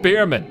inverted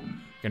pyramid.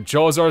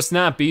 Controls are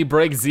snappy,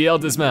 brake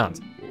ZL dismount.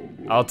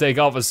 I'll take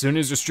off as soon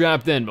as you're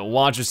strapped in, but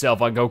watch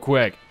yourself, I'll go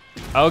quick.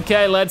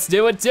 Okay, let's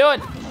do it,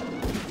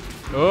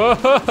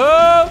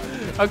 Oh,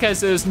 okay,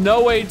 so there's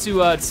no way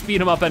to speed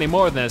him up any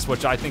more than this,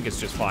 which I think is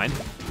just fine.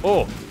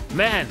 Oh,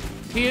 man,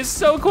 he is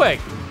so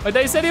quick. But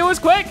they said he was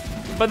quick,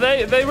 but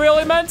they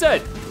really meant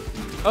it.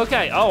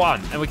 Okay, oh,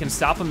 on, and we can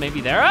stop him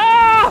maybe there.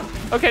 Ah!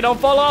 Okay, don't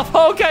fall off.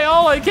 Okay,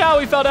 holy cow,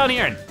 we fell down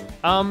here.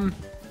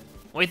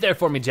 Wait there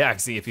for me,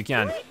 Jaxie, if you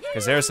can,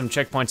 because there are some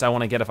checkpoints I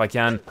wanna get if I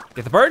can.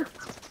 Get the bird?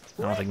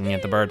 I don't think I can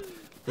get the bird.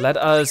 Let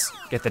us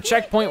get the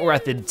checkpoint. We're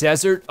at the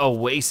desert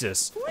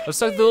oasis. Let's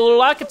talk to the little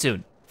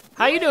Lackatoon.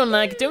 How you doing,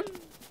 Lackatoon?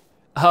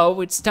 Oh,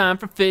 it's time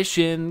for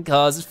fishing,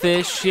 cause it's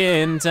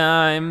fishing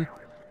time.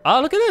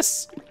 Oh, look at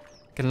this.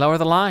 Can lower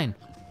the line.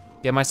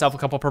 Get myself a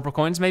couple purple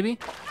coins, maybe?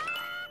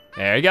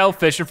 There you go,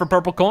 fishing for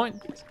purple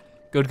coins.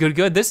 Good, good,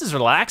 good, this is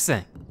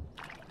relaxing.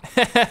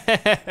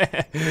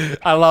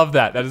 I love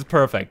that, that is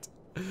perfect.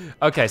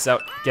 Okay, so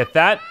get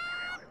that,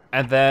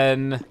 and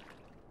then,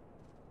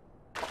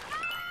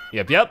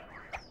 yep.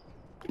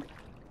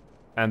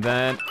 And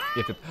then,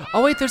 yep.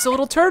 Oh wait, there's a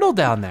little turtle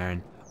down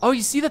there. Oh,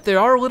 you see that there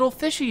are little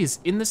fishies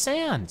in the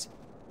sand.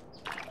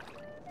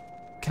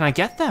 Can I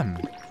get them?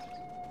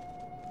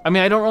 I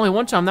mean, I don't really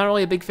want to, I'm not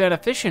really a big fan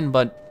of fishing,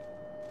 but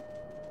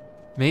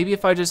maybe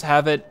if I just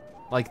have it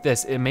like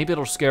this, maybe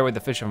it'll scare away the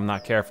fish if I'm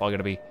not careful. I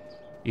gotta be,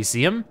 you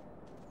see him?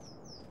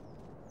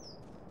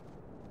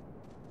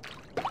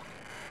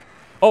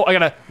 Oh, I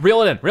gotta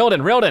reel it in.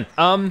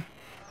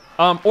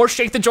 Or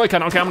shake the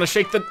Joy-Con. Okay, I'm gonna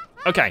shake the,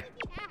 okay.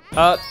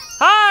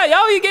 Hi,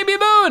 oh, you gave me a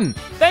moon.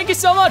 Thank you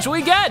so much,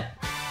 we get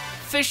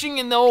fishing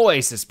in the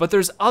oasis, but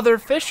there's other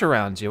fish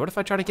around you. What if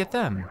I try to get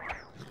them?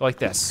 Go like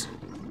this.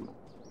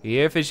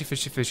 Here, fishy,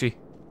 fishy, fishy.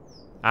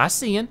 I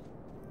see you.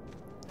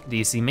 Do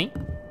you see me?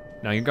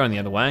 No, you're going the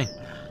other way.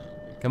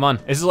 Come on,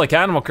 this is like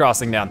Animal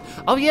Crossing now.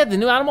 Oh yeah, the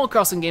new Animal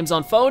Crossing game's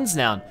on phones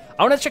now.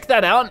 I wanna check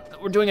that out.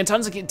 We're doing a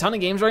ton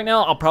of games right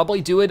now. I'll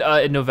probably do it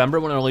in November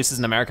when it releases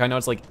in America. I know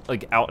it's like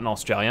out in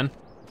Australian.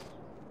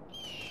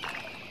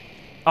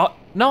 Oh,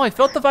 no, I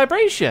felt the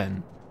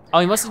vibration. Oh,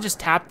 he must have just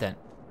tapped it.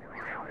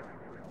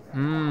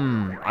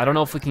 I don't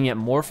know if we can get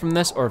more from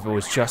this or if it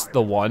was just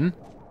the one.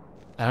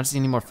 I don't see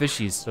any more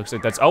fishies. Looks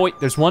like that's, oh wait,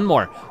 there's one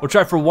more. We'll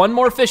try for one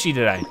more fishy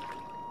today.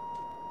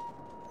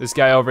 This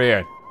guy over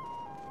here.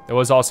 There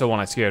was also one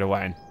I scared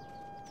away.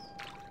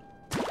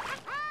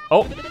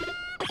 Oh,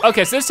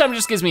 okay, so this time it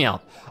just gives me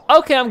health.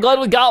 Okay, I'm glad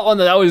we got one.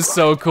 That was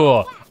so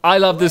cool. I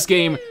love this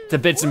game to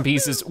bits and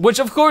pieces, which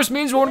of course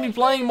means we're gonna be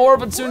playing more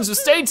of it soon, so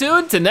stay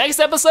tuned to next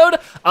episode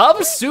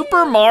of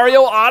Super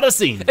Mario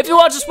Odyssey. If you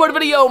watch this part of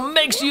the video,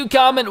 make sure you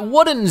comment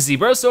wooden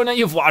zebra so now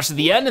you've watched to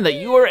the end and that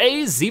you are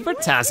a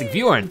Zebratastic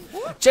viewer.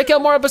 Check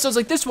out more episodes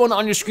like this one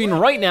on your screen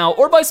right now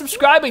or by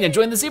subscribing and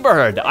join the Zebra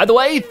Herd. Either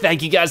way,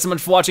 thank you guys so much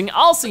for watching.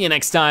 I'll see you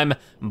next time.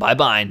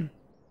 Bye-bye.